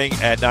tomorrow morning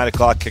at 9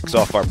 o'clock kicks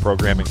off our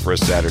programming for a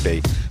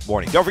Saturday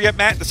morning. Don't forget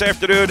Matt this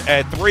afternoon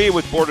at 3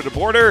 with Border to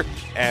Border.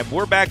 And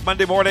we're back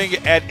Monday morning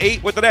at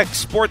 8 with the next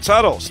Sports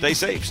Huddle. Stay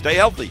safe, stay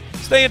healthy,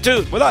 stay in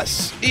tune with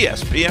us,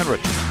 ESPN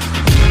Richmond.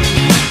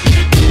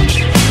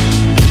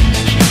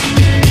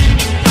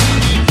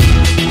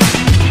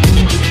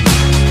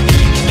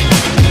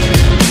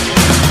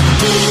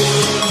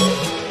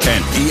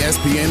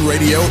 ESPN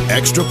Radio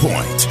Extra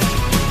Point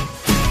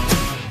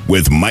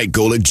with Mike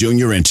Golick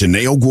Jr. and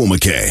Chineo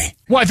Gwumake.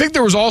 Well, I think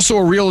there was also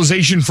a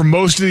realization for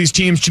most of these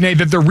teams, Janae,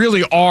 that there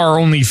really are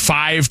only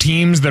 5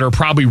 teams that are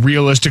probably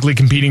realistically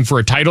competing for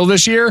a title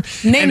this year.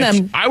 Name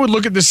them. I would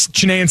look at this,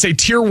 Janae, and say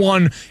Tier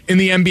 1 in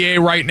the NBA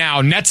right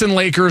now. Nets and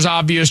Lakers,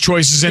 obvious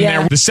choices in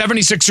there. The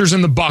 76ers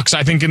and the Bucks,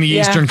 I think, in the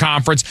Eastern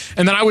Conference.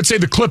 And then I would say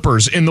the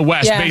Clippers in the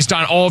West, based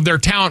on all of their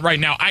talent right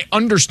now. I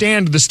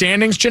understand the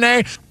standings,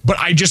 Janae, but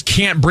I just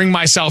can't bring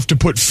myself to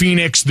put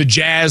Phoenix, the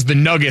Jazz, the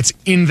Nuggets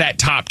in that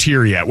top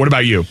tier yet. What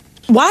about you?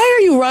 Why are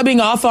you rubbing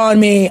off on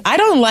me? I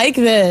don't like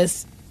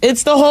this.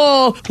 It's the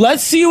whole,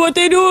 let's see what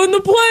they do in the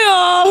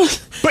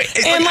playoffs. But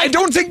I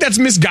don't think that's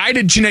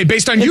misguided, Janae,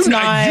 based on you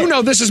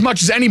know this as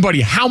much as anybody,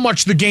 how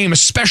much the game,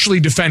 especially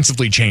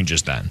defensively,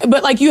 changes then.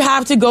 But, you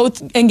have to go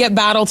and get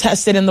battle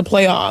tested in the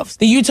playoffs.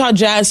 The Utah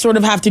Jazz sort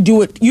of have to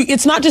do it.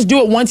 It's not just do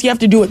it once, you have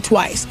to do it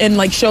twice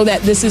and, show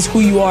that this is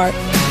who you are.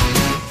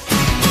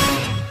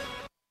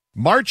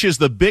 March is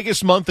the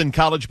biggest month in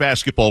college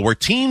basketball where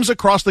teams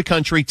across the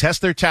country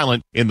test their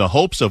talent in the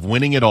hopes of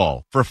winning it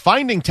all. For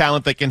finding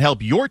talent that can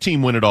help your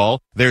team win it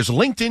all, there's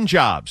LinkedIn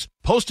Jobs.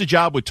 Post a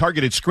job with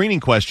targeted screening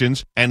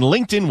questions, and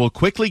LinkedIn will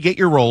quickly get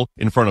your role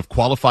in front of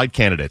qualified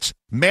candidates.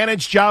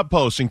 Manage job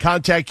posts and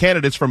contact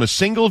candidates from a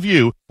single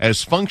view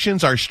as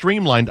functions are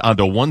streamlined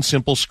onto one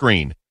simple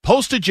screen.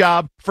 Post a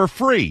job for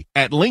free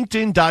at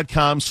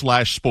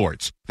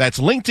linkedin.com/sports. That's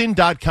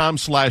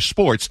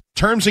linkedin.com/sports.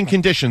 Terms and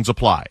conditions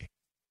apply.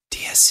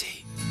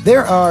 DSC.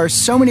 There are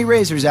so many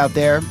razors out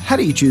there. How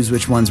do you choose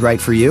which one's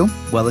right for you?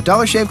 Well, at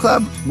Dollar Shave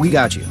Club, we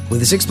got you.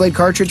 With a 6-blade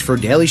cartridge for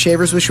daily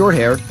shavers with short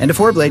hair and a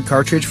 4-blade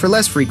cartridge for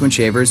less frequent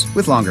shavers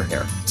with longer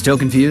hair. Still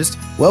confused?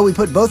 Well, we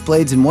put both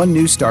blades in one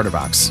new starter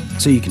box,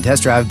 so you can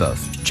test drive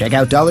both. Check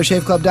out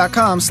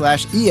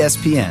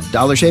dollarshaveclub.com/ESPN,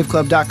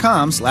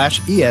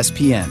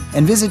 dollarshaveclub.com/ESPN,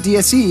 and visit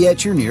DSE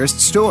at your nearest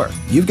store.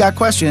 You've got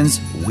questions,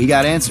 we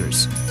got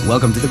answers.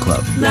 Welcome to the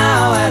club.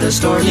 Now at a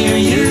store near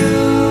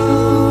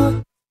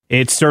you.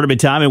 It's tournament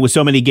time, and with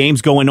so many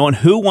games going on,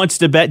 who wants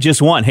to bet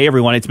just one? Hey,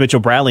 everyone, it's Mitchell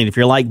Bradley, and if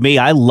you're like me,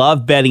 I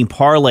love betting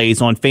parlays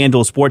on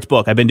FanDuel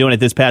Sportsbook. I've been doing it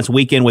this past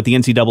weekend with the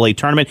NCAA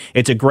tournament.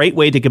 It's a great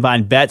way to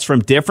combine bets from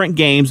different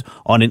games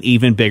on an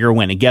even bigger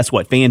win. And guess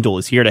what? FanDuel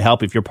is here to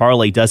help if your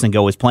parlay doesn't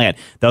go as planned.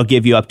 They'll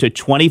give you up to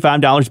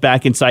 $25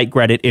 back in site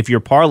credit if your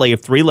parlay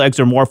of 3 legs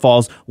or more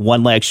falls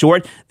 1 leg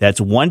short. That's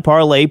 1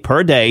 parlay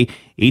per day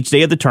each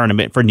day of the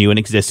tournament for new and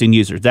existing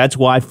users. That's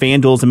why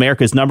FanDuel is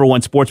America's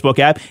 #1 sportsbook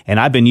app, and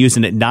I've been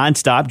using it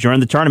nonstop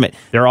during the tournament.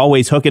 They're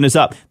always hooking us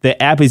up.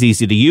 The app is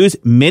easy to use,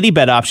 many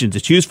bet options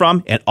to choose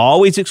from, and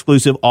always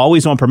exclusive,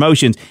 always on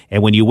promotions.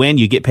 And when you win,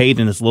 you get paid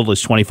in as little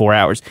as 24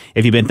 hours.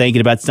 If you've been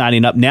thinking about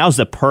signing up, now's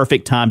the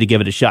perfect time to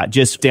give it a shot.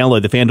 Just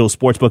download the FanDuel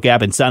Sportsbook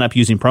app and sign up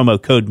using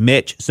promo code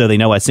Mitch so they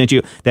know I sent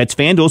you. That's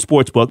FanDuel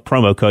Sportsbook,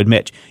 promo code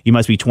Mitch. You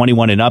must be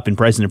 21 and up and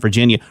present in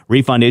Virginia.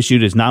 Refund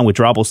issued as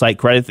non-withdrawable site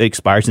credit that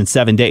expires in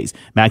 7 days.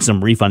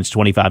 Maximum refund is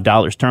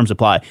 $25. Terms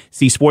apply.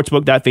 See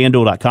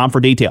sportsbook.fanduel.com for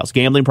details.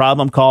 Gambling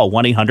problem? Call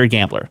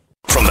 1-800-GAMBLER.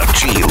 From the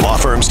G Law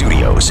Firm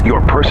Studios, your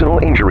personal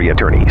injury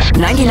attorneys.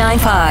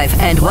 99.5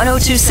 and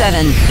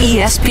 102.7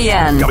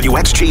 ESPN.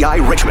 WXGI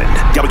Richmond.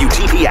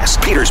 WTPS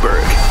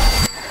Petersburg.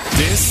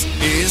 This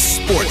is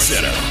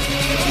SportsCenter.